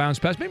me. We'll bounce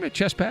pass, maybe a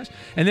chest pass.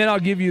 And then I'll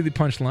give you the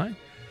punchline.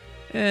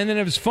 And then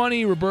if it's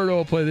funny, Roberto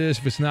will play this.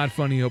 If it's not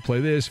funny, he'll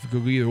play this. If it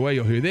could go either way,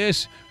 you'll hear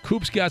this.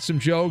 Coop's got some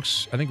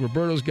jokes. I think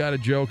Roberto's got a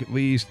joke at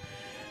least.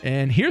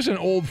 And here's an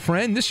old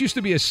friend. This used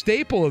to be a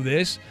staple of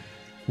this.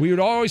 We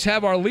would always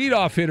have our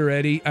leadoff hitter,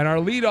 Eddie, and our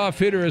leadoff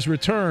hitter has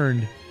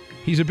returned.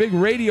 He's a big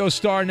radio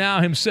star now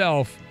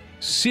himself,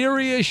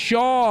 Sirius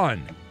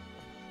Sean.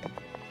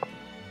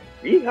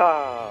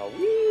 Yeehaw!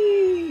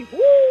 Wee!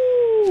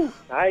 Woo!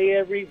 Hi,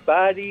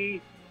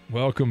 everybody.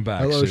 Welcome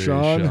back, Hello, Sirius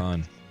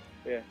Sean.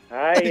 Yeah.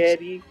 Hi,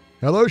 Eddie.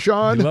 Hello,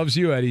 Sean. He loves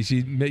you, Eddie.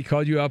 He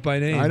called you out by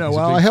name. I know.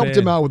 Well, I helped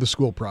him out with the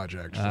school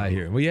project. So. I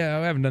hear. Well, yeah,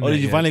 I haven't done that did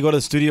you yet. finally go to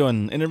the studio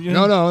and interview him?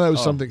 No, that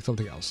was something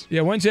else.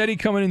 Yeah, when's Eddie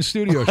coming in the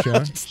studio,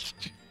 Sean?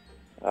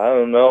 I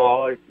don't know.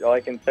 All I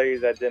can tell you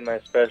is I did my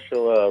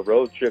special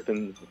road trip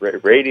and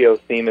radio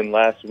theming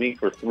last week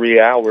for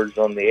 3 hours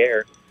on the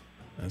air.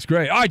 That's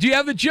great. All right, do you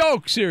have the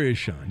joke, Sirius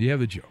Sean? Do you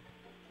have the joke?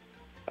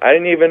 I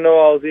didn't even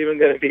know I was even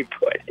going to be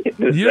put in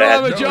the You don't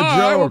have a joke? All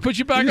right, we'll put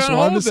you back on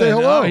hold then. Say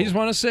hello. Oh, he just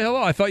wanted to say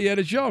hello. I thought you had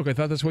a joke. I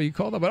thought that's why you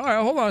called up. But all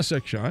right, hold on a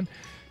sec, Sean.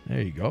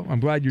 There you go. I'm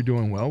glad you're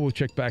doing well. We'll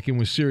check back in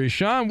with Sirius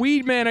Sean.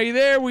 Weedman, are you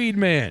there,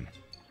 Weedman?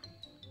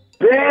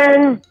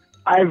 Ben,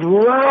 I've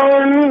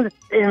learned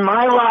in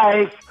my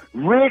life,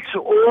 rich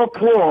or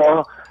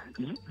poor,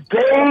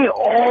 they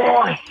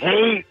all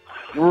hate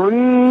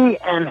free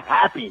and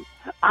happy.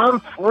 I'm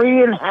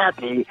free and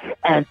happy,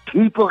 and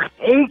people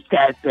hate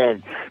that,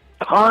 Ben.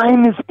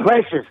 Time is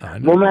precious,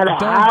 no matter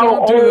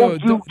how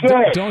old you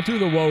get. Don't do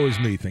the woe is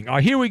me thing. All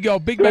right, here we go.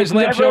 Big Ben's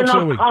Lame Jokes of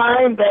the Week.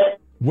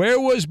 Where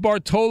was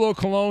Bartolo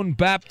Colon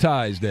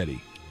baptized,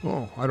 Eddie?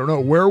 Oh, I don't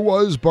know. Where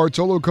was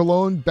Bartolo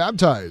Colon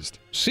baptized?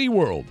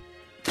 SeaWorld.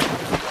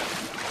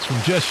 That's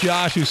from Just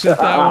Josh, who sent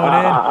that one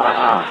in.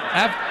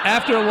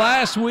 After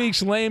last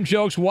week's lame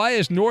jokes, why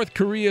is North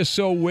Korea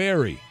so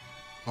wary?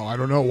 Oh, I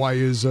don't know. Why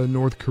is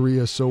North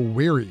Korea so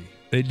wary?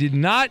 They did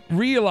not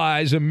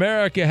realize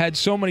America had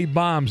so many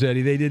bombs,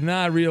 Eddie. They did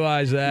not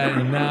realize that,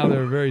 and now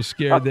they're very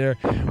scared there.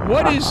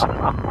 What is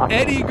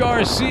Eddie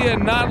Garcia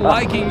not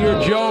liking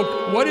your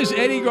joke? What is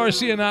Eddie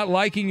Garcia not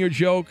liking your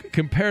joke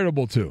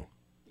comparable to?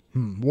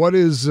 What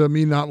is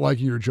me not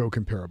liking your joke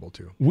comparable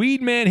to?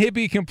 Weed Man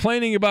Hippie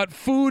complaining about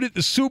food at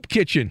the soup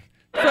kitchen.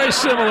 Very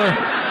similar.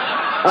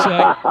 So,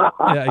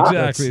 yeah,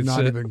 exactly. That's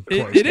not even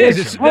close. It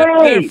is.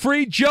 They're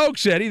free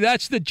jokes, Eddie.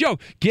 That's the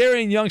joke.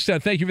 Gary in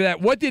Youngstown, thank you for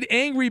that. What did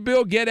Angry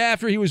Bill get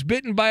after he was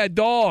bitten by a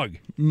dog?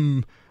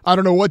 I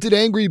don't know. What did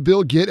Angry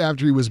Bill get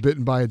after he was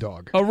bitten by a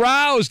dog?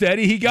 Aroused,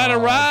 Eddie. He got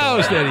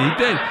aroused, Eddie. He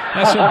did.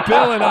 That's from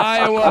Bill in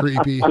Iowa.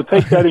 Creepy. So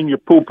take that in your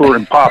pooper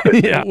and pop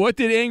it. Yeah. What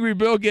did Angry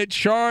Bill get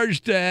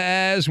charged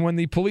as when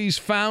the police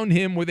found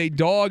him with a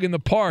dog in the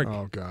park?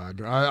 Oh,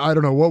 God. I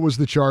don't know. What was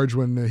the charge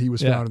when he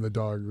was found in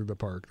the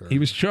park there? He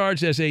was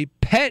charged as a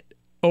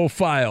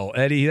pet-ophile,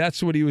 Eddie.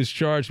 That's what he was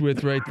charged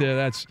with right there.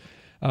 That's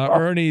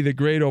Ernie, the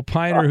great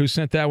opiner, who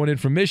sent that one in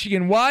from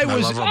Michigan. Why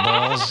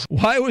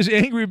was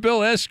Angry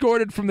Bill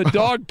escorted from the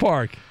dog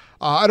park?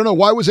 I don't know.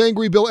 Why was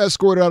Angry Bill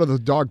escorted out of the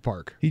dog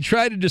park? He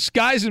tried to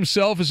disguise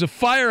himself as a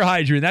fire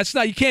hydrant. That's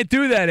not. You can't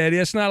do that, Eddie.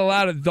 That's not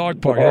allowed at the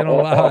dog park. They don't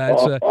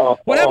allow that.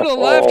 What happened to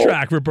the laugh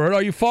track, Roberto?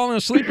 Are you falling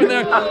asleep in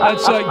there?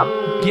 That's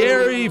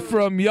Gary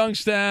from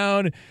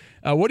Youngstown.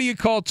 What do you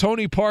call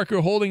Tony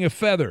Parker holding a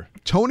feather?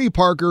 Tony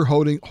Parker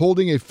holding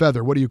a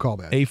feather. What do you call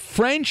that? A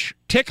French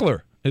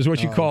tickler is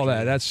what you call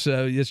that. That's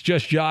it's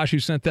Just Josh who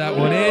sent that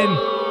one in.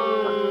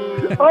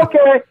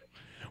 Okay.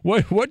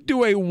 What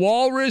do a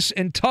walrus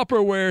and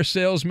Tupperware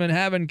salesman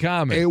have in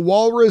common? A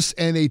walrus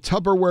and a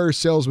Tupperware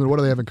salesman, what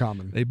do they have in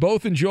common? They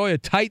both enjoy a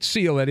tight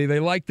seal, Eddie.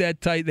 They like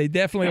that tight. They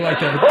definitely like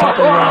that.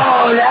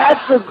 Tupperware. Oh,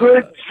 that's a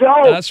good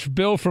joke. That's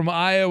Bill from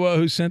Iowa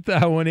who sent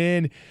that one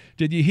in.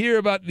 Did you hear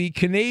about the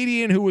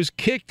Canadian who was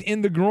kicked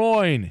in the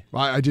groin?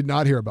 I did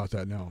not hear about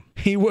that, no.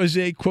 He was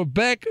a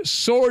Quebec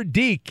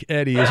Sordique,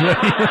 Eddie, is what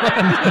he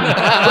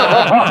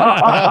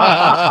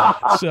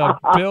was. So,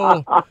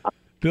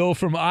 Bill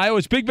from Iowa.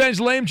 It's Big Ben's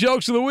lame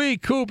jokes of the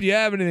week. Coop, do you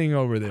have anything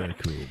over there,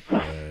 Coop?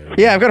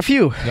 Yeah, I've got a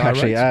few,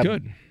 actually. Right,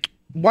 good.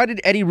 Why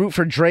did Eddie root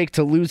for Drake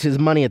to lose his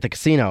money at the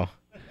casino?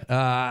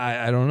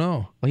 I don't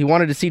know. Well, he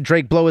wanted to see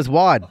Drake blow his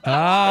wad.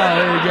 Ah,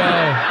 there you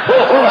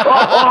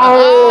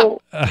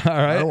go. All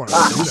right. I don't want to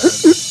do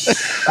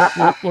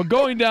that. Well,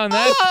 going down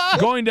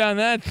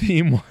that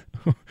theme,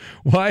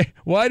 why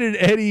did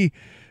Eddie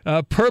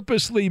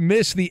purposely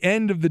miss the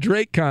end of the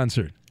Drake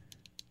concert?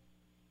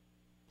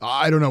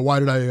 I don't know.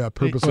 Why did I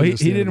purposely? Well,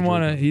 he didn't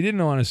want to. He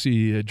didn't want to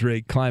see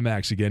Drake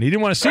climax again. He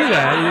didn't want to see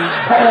that.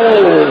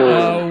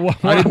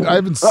 I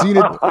haven't seen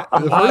it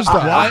the first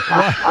time.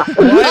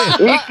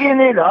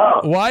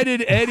 Why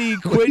did Eddie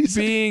quit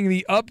being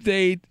the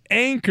update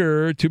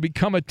anchor to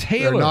become a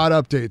tailor? They're not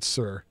updates,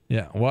 sir.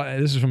 Yeah.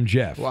 This is from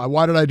Jeff.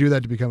 Why did I do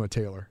that to become a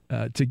tailor?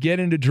 To get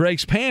into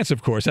Drake's pants,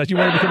 of course. That's you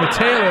want to become a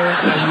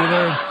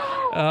tailor.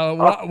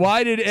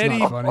 Why did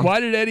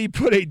Eddie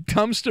put a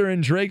dumpster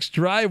in Drake's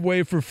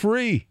driveway for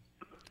free?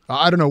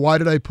 I don't know. Why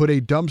did I put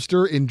a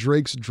dumpster in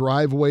Drake's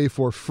driveway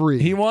for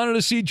free? He wanted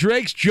to see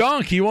Drake's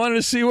junk. He wanted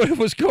to see what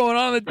was going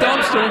on in the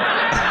dumpster.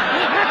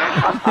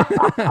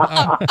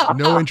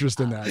 No interest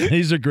in that.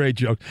 These are great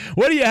jokes.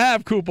 What do you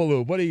have,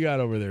 Koopaloop? What do you got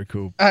over there,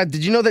 Coop?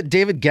 Did you know that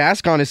David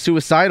Gascon is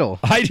suicidal?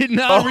 I did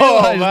not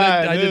realize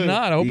that. I did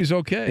not. I hope he's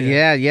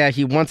okay. Yeah.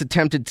 He once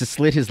attempted to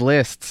slit his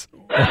lists.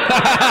 He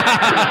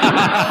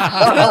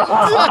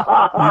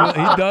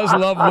does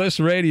love List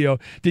Radio.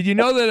 Did you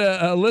know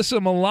that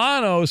Alyssa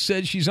Milano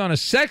said she's on a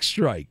sex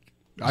strike?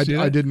 I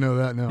didn't know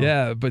that, no.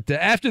 Yeah, but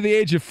after the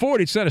age of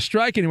 40, it's not a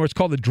strike anymore. It's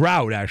called a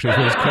drought, actually, is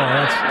what it's called.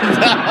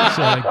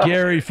 That's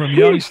Gary from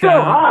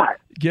Youngstown.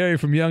 Gary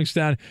from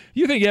Youngstown.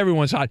 You think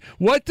everyone's hot.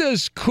 What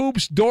does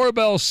Coop's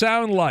doorbell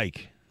sound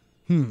like?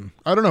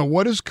 I don't know.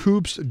 What does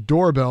Coop's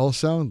doorbell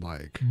sound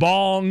like?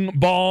 Bong,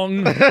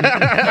 bong.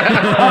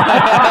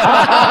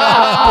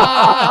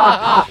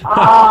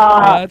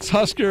 That's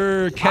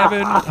Husker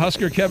Kevin.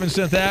 Husker Kevin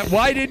sent that.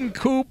 Why didn't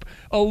Coop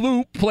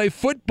Aloop play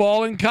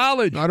football in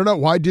college? I don't know.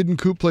 Why didn't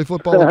Coop play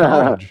football in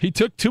college? He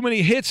took too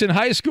many hits in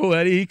high school,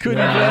 Eddie. He couldn't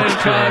play in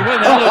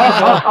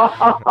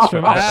college. It's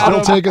from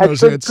Adam. Still taking those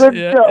hits.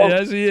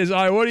 Yes, he is.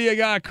 All right, what do you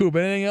got, Coop?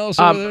 Anything else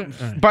over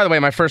there? By the way,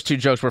 my first two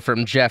jokes were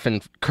from Jeff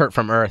and Kurt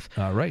from Earth.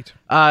 All right.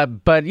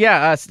 But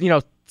yeah,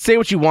 say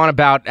what you want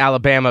about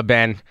Alabama,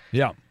 Ben.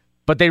 Yeah.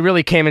 But they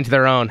really came into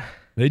their own.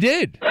 They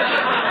did. Oh,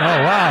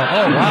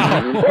 wow.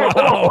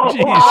 Wow,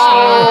 jeez.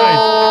 All right.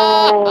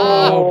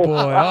 Oh, boy.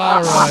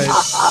 All right.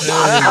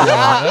 There you go.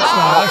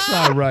 That's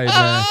not right,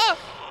 man.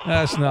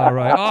 That's not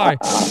right. All right.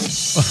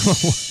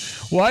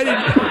 Why did...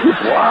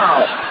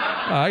 Wow.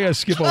 I got to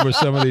skip over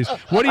some of these.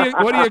 What do you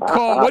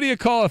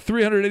call a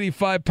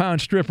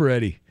 385-pound stripper,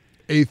 Eddie?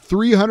 A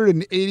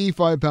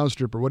 385-pound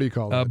stripper. What do you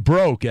call that?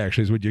 Broke,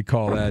 actually, is what you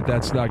call that.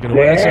 That's not going to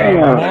work.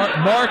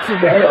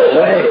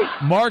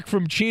 Mark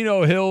from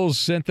Chino Hills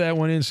sent that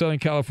one in, Southern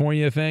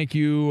California. Thank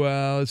you.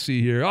 Let's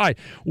see here. All right.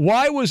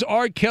 Why was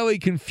R. Kelly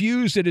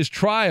confused at his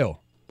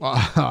trial?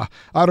 I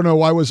don't know.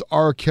 Why was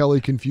R.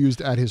 Kelly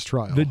confused at his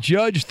trial? The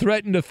judge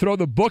threatened to throw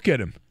the book at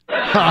him.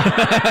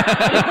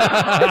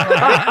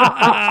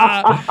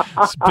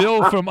 It's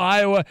Bill from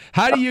Iowa.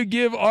 How do you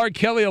give R.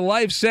 Kelly a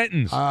life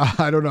sentence?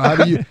 I don't know. How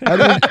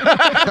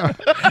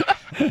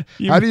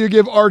do you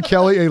give R.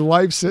 Kelly a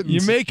life sentence?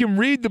 You make him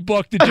read the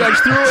book. The judge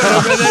threw it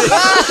at him.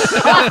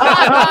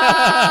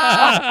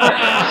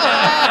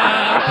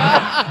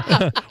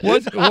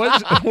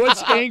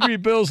 What's Angry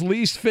Bill's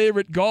least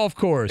favorite golf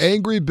course?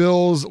 Angry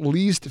Bill's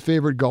least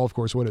favorite golf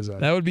course. What is that?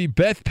 That would be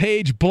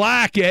Bethpage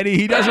Black, Eddie.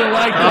 He doesn't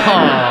like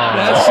that.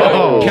 That's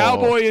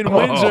Cowboy in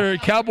Windsor.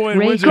 Cowboy in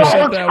Windsor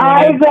sent that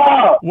one in.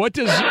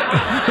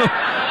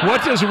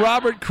 What does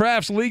Robert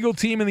Kraft's legal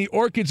team and the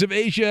Orchids of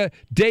Asia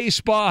Day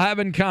Spa have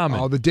in common?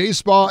 Oh, the Day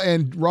Spa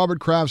and Robert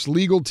Kraft's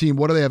legal team,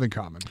 what do they have in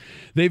common?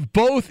 They've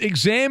both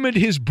examined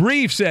his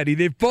briefs, Eddie.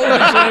 They've both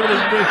examined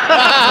his briefs.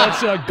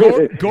 That's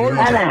Gordon.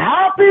 And a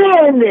happy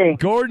ending.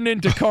 Gordon in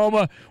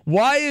Tacoma.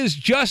 Why is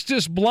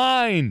Justice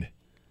blind?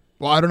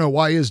 Well, I don't know.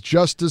 Why is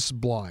Justice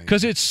blind?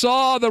 Because it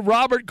saw the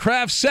Robert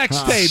Kraft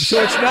sex tape,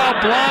 so it's now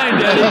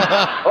blind, Eddie.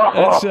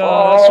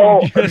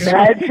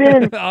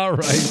 Imagine. All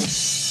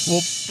right.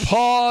 We'll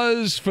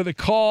pause for the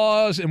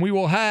cause, and we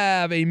will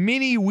have a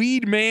mini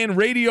Weed Man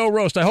radio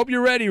roast. I hope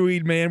you're ready,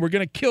 Weed Man. We're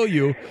going to kill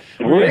you.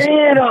 Bring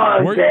it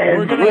on,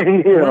 We're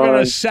going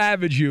to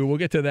savage you. We'll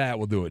get to that.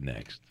 We'll do it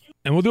next.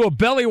 And we'll do a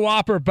belly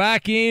whopper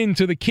back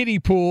into the kiddie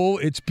pool.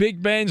 It's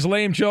Big Ben's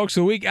Lame Jokes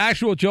of the Week.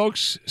 Actual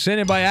jokes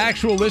sent in by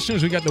actual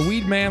listeners. We got the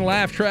Weed Man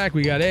laugh track.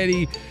 We got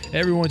Eddie.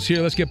 Everyone's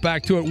here. Let's get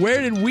back to it.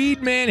 Where did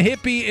Weed Man,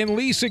 Hippie, and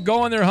Lisa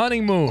go on their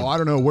honeymoon? Oh, I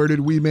don't know. Where did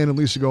Weed Man and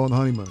Lisa go on the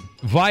honeymoon?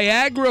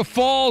 Viagra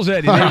Falls,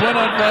 Eddie. They went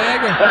on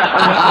Viagra.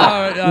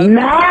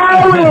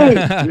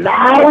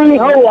 Maui,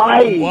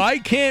 Hawaii. Why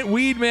can't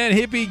Weed Man,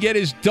 Hippie get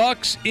his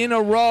ducks in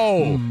a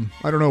row?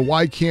 I don't know.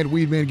 Why can't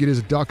Weed Man get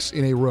his ducks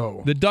in a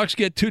row? The ducks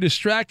get too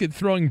distracted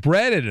throwing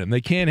bread at him.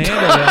 They can't handle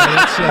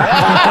that.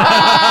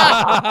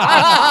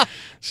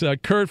 So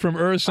Kurt from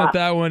Earth sent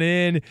that one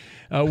in.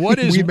 What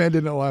is Weed Man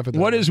didn't laugh at that.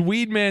 What is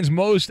Weed Man's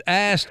most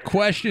asked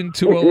question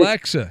to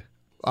Alexa?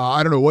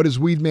 I don't know. What is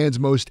Weed Man's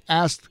most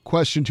asked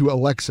question to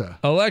Alexa?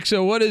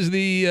 Alexa, what is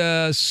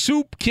the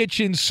soup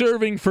kitchen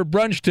serving for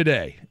brunch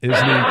today? Is the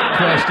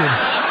question.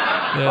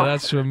 Yeah,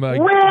 that's from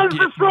Where's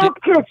the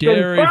soup kitchen?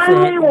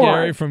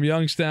 Gary from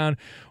Youngstown.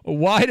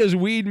 Why does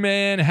Weed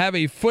Man have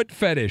a foot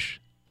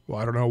fetish? Well,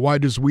 I don't know. Why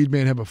does Weed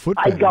Man have a foot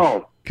fetish? I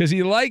don't. Because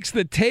he likes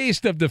the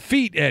taste of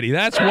defeat, Eddie.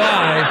 That's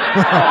why.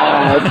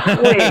 That's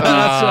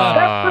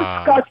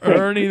disgusting.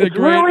 Ernie the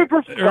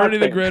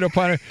Great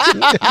Opiner.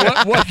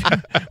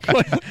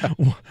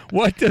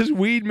 What does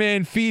Weed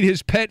Man feed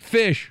his pet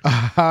fish?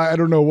 I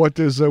don't know. What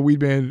does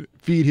Weed Man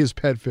feed his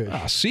pet fish?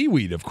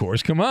 Seaweed, of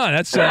course. Come on.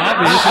 That's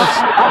obvious.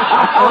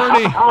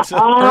 That's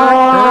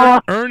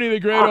Ernie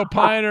the Great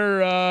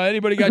Opiner.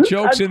 Anybody got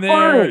jokes in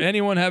there?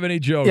 Anyone have any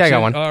jokes? Yeah, I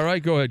got one. All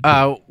right, go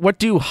ahead. What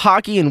do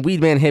hockey and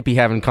Weed Man Hippie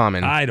have in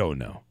common? I don't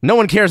know. No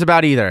one cares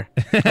about either.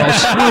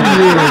 That's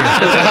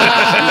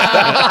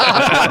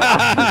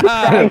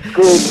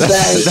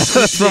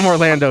from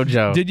Orlando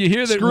Joe. Did you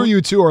hear that? Screw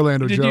you too,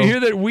 Orlando Joe. Did you hear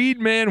that Weed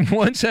Man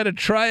once had a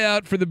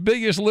tryout for The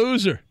Biggest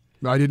Loser?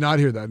 I did not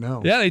hear that,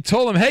 no. Yeah, they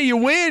told him, hey, you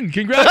win.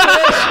 Congratulations.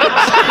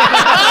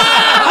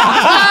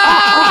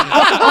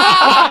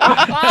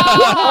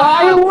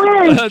 I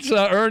win. That's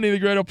Ernie the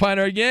Great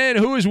Opiner again.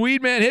 Who is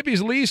Weed Man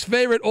Hippie's least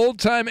favorite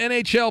old-time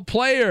NHL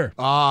player?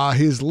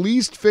 His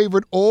least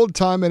favorite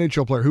old-time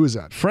NHL player. Who is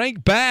that?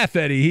 Frank Bath,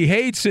 Eddie. He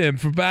hates him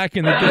from back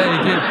in the day.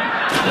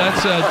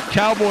 That's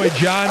Cowboy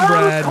John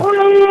Brad.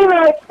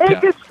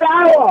 Take a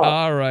shower.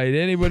 All right.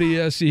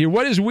 Anybody see here?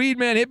 What is Weed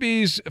Man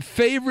Hippie's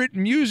favorite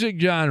music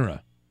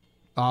genre?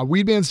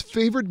 Weed Man's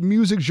favorite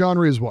music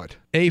genre is what?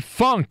 A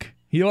funk.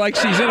 He's in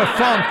a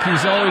funk.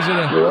 He's always in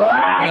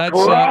a.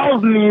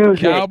 That's music.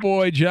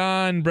 Cowboy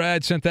John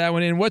Brad sent that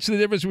one in. What's the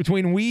difference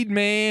between Weed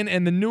Man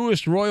and the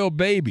newest Royal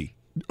Baby?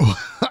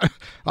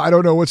 I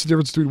don't know. What's the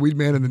difference between Weed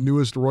Man and the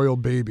newest Royal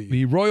Baby?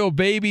 The Royal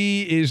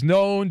Baby is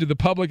known to the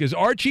public as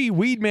Archie.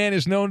 Weed Man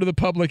is known to the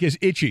public as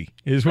Itchy,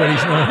 is what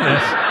he's known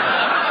as.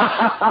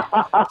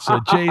 So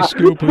Jay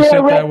Scoop who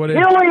sent that one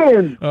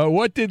in.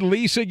 What did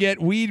Lisa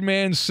get Weed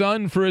Man's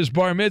son for his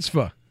bar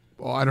mitzvah?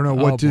 Oh, I don't know.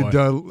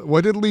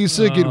 What did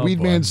Lisa get Weed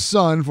Man's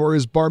son for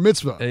his bar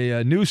mitzvah?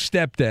 A new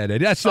stepdad.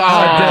 That's not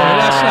right.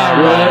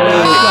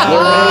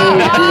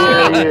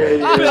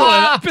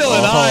 Bill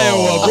in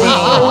Iowa,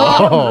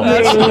 Bill.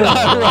 That's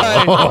not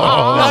right.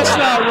 That's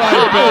not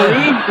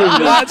right, Bill.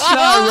 That's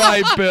not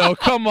right, Bill.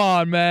 Come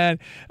on, man.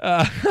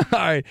 All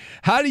right.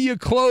 How do you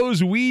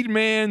close Weed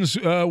Man's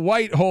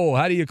white hole?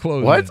 How do you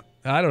close it?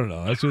 I don't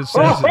know. That's what it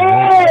says.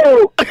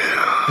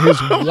 his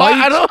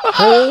white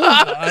hole.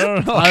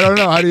 I don't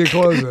know. How do you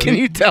close it? Can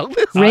you tell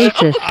this?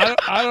 Racist.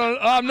 I don't.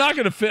 I'm not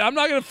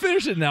gonna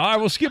finish it now. I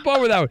will skip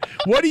over that one.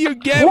 What do you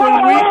get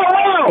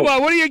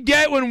what do you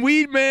get when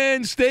Weed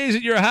Man stays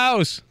at your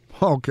house?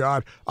 Oh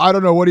God, I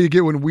don't know. What do you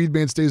get when Weed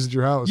Man stays at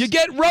your house? You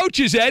get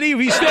roaches, Eddie. If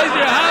he stays at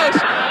your house,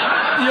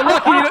 you're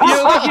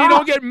lucky you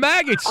don't get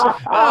maggots.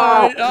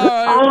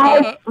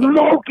 I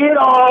smoke it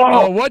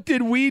all. What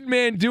did Weed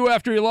Man do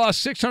after he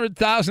lost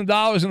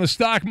 $600,000 in the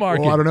stock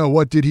market? Well, I don't know.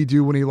 What did he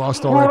do when he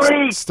lost all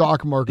that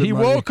stock market money? He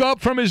woke up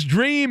from his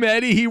dream,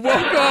 Eddie. He woke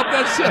up.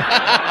 That's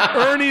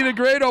Ernie the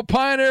Great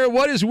O'Pioneer.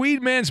 What is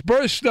Weed Man's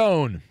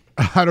birthstone?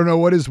 I don't know.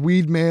 What is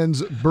Weed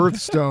Man's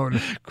birthstone?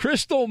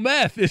 Crystal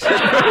meth. That's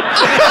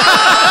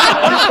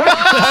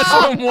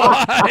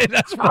why.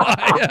 That's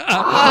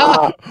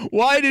why.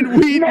 Why did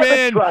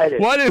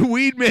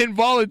Weed Man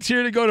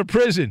volunteer to go to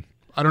prison?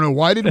 I don't know.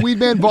 Why did Weed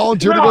Man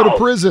volunteer to go to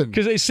prison?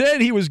 Because they said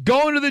he was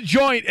going to the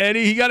joint,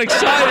 Eddie. He got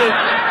excited.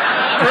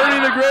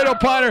 Ernie the Great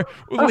O'Pioneer.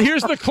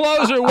 Here's the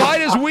closer. Why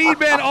does Weed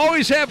Man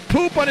always have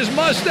poop on his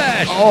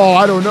mustache? Oh,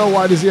 I don't know.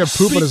 Why does he have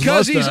poop on his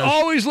mustache? Because he's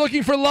always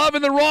looking for love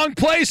in the wrong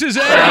places,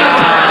 Eddie.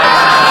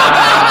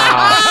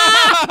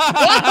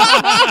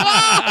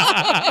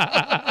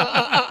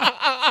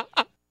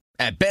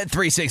 At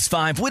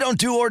Bet365, we don't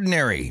do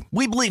ordinary.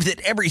 We believe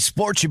that every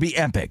sport should be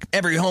epic.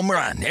 Every home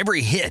run,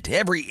 every hit,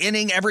 every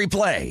inning, every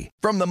play.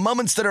 From the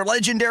moments that are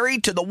legendary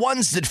to the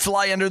ones that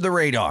fly under the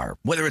radar.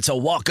 Whether it's a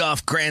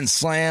walk-off grand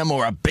slam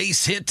or a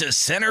base hit to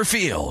center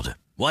field.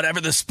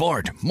 Whatever the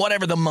sport,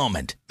 whatever the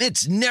moment.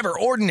 It's never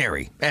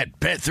ordinary at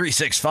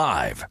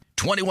Bet365.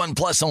 21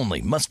 plus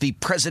only. Must be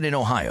present in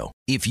Ohio.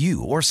 If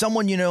you or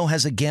someone you know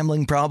has a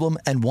gambling problem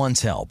and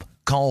wants help,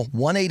 call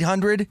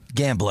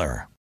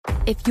 1-800-GAMBLER.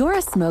 If you're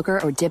a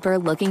smoker or dipper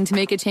looking to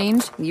make a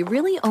change, you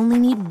really only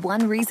need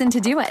one reason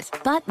to do it.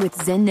 But with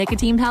Zyn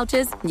nicotine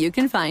pouches, you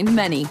can find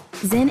many.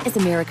 Zyn is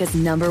America's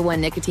 #1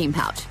 nicotine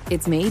pouch.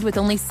 It's made with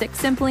only 6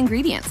 simple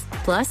ingredients.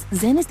 Plus,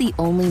 Zyn is the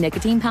only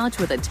nicotine pouch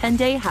with a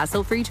 10-day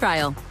hassle-free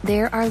trial.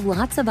 There are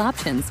lots of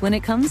options when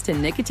it comes to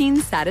nicotine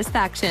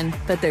satisfaction,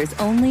 but there's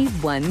only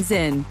one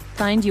Zyn.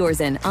 Find your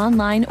Zyn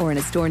online or in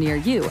a store near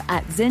you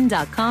at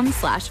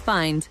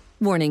zyn.com/find.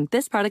 Warning,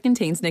 this product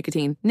contains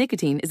nicotine.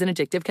 Nicotine is an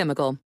addictive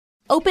chemical.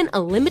 Open a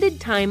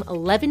limited-time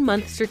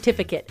 11-month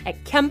certificate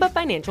at Kemba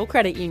Financial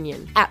Credit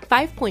Union. At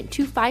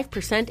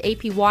 5.25%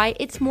 APY,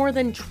 it's more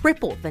than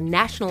triple the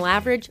national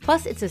average,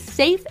 plus it's a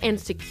safe and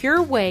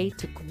secure way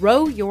to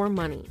grow your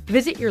money.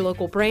 Visit your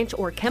local branch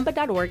or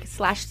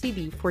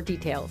kemba.org/cb for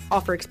details.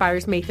 Offer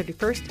expires May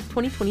 31st,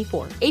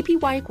 2024.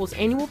 APY equals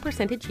annual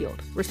percentage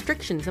yield.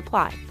 Restrictions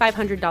apply.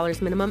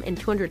 $500 minimum and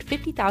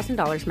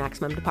 $250,000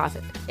 maximum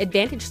deposit.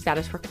 Advantage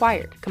status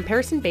required.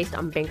 Comparison based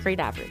on bank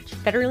rate average.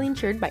 Federally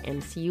insured by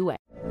NCUA.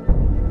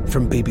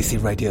 From BBC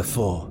Radio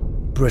 4,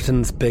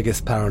 Britain's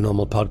biggest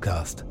paranormal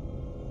podcast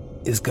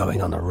is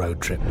going on a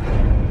road trip.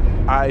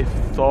 I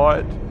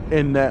thought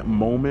in that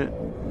moment,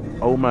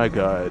 oh my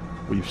God,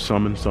 we've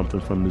summoned something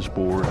from this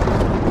board.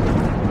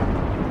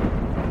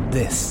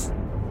 This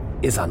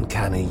is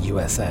Uncanny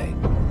USA.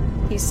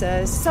 He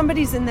says,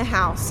 somebody's in the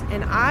house,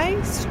 and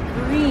I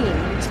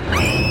screamed.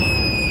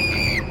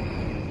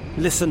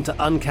 Listen to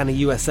Uncanny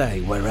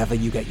USA wherever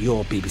you get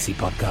your BBC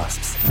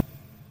podcasts,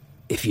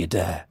 if you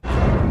dare.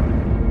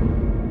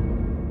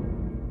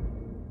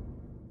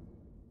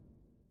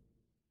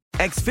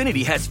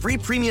 Xfinity has free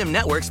premium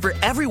networks for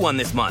everyone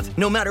this month,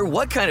 no matter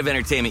what kind of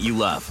entertainment you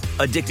love.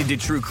 Addicted to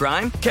true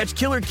crime? Catch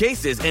killer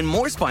cases and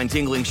more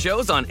spine-tingling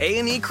shows on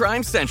A&E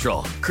Crime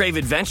Central. Crave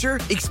adventure?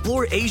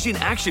 Explore Asian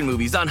action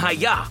movies on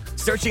Hi-Ya.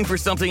 Searching for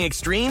something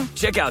extreme?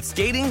 Check out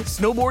skating,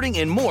 snowboarding,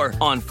 and more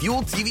on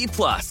Fuel TV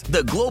Plus,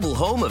 the global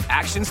home of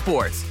action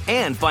sports.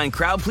 And find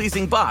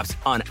crowd-pleasing bops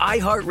on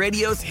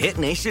iHeartRadio's Hit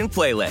Nation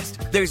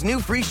playlist. There's new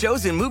free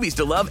shows and movies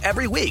to love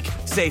every week.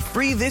 Say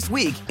free this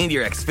week in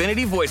your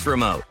Xfinity voice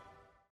remote.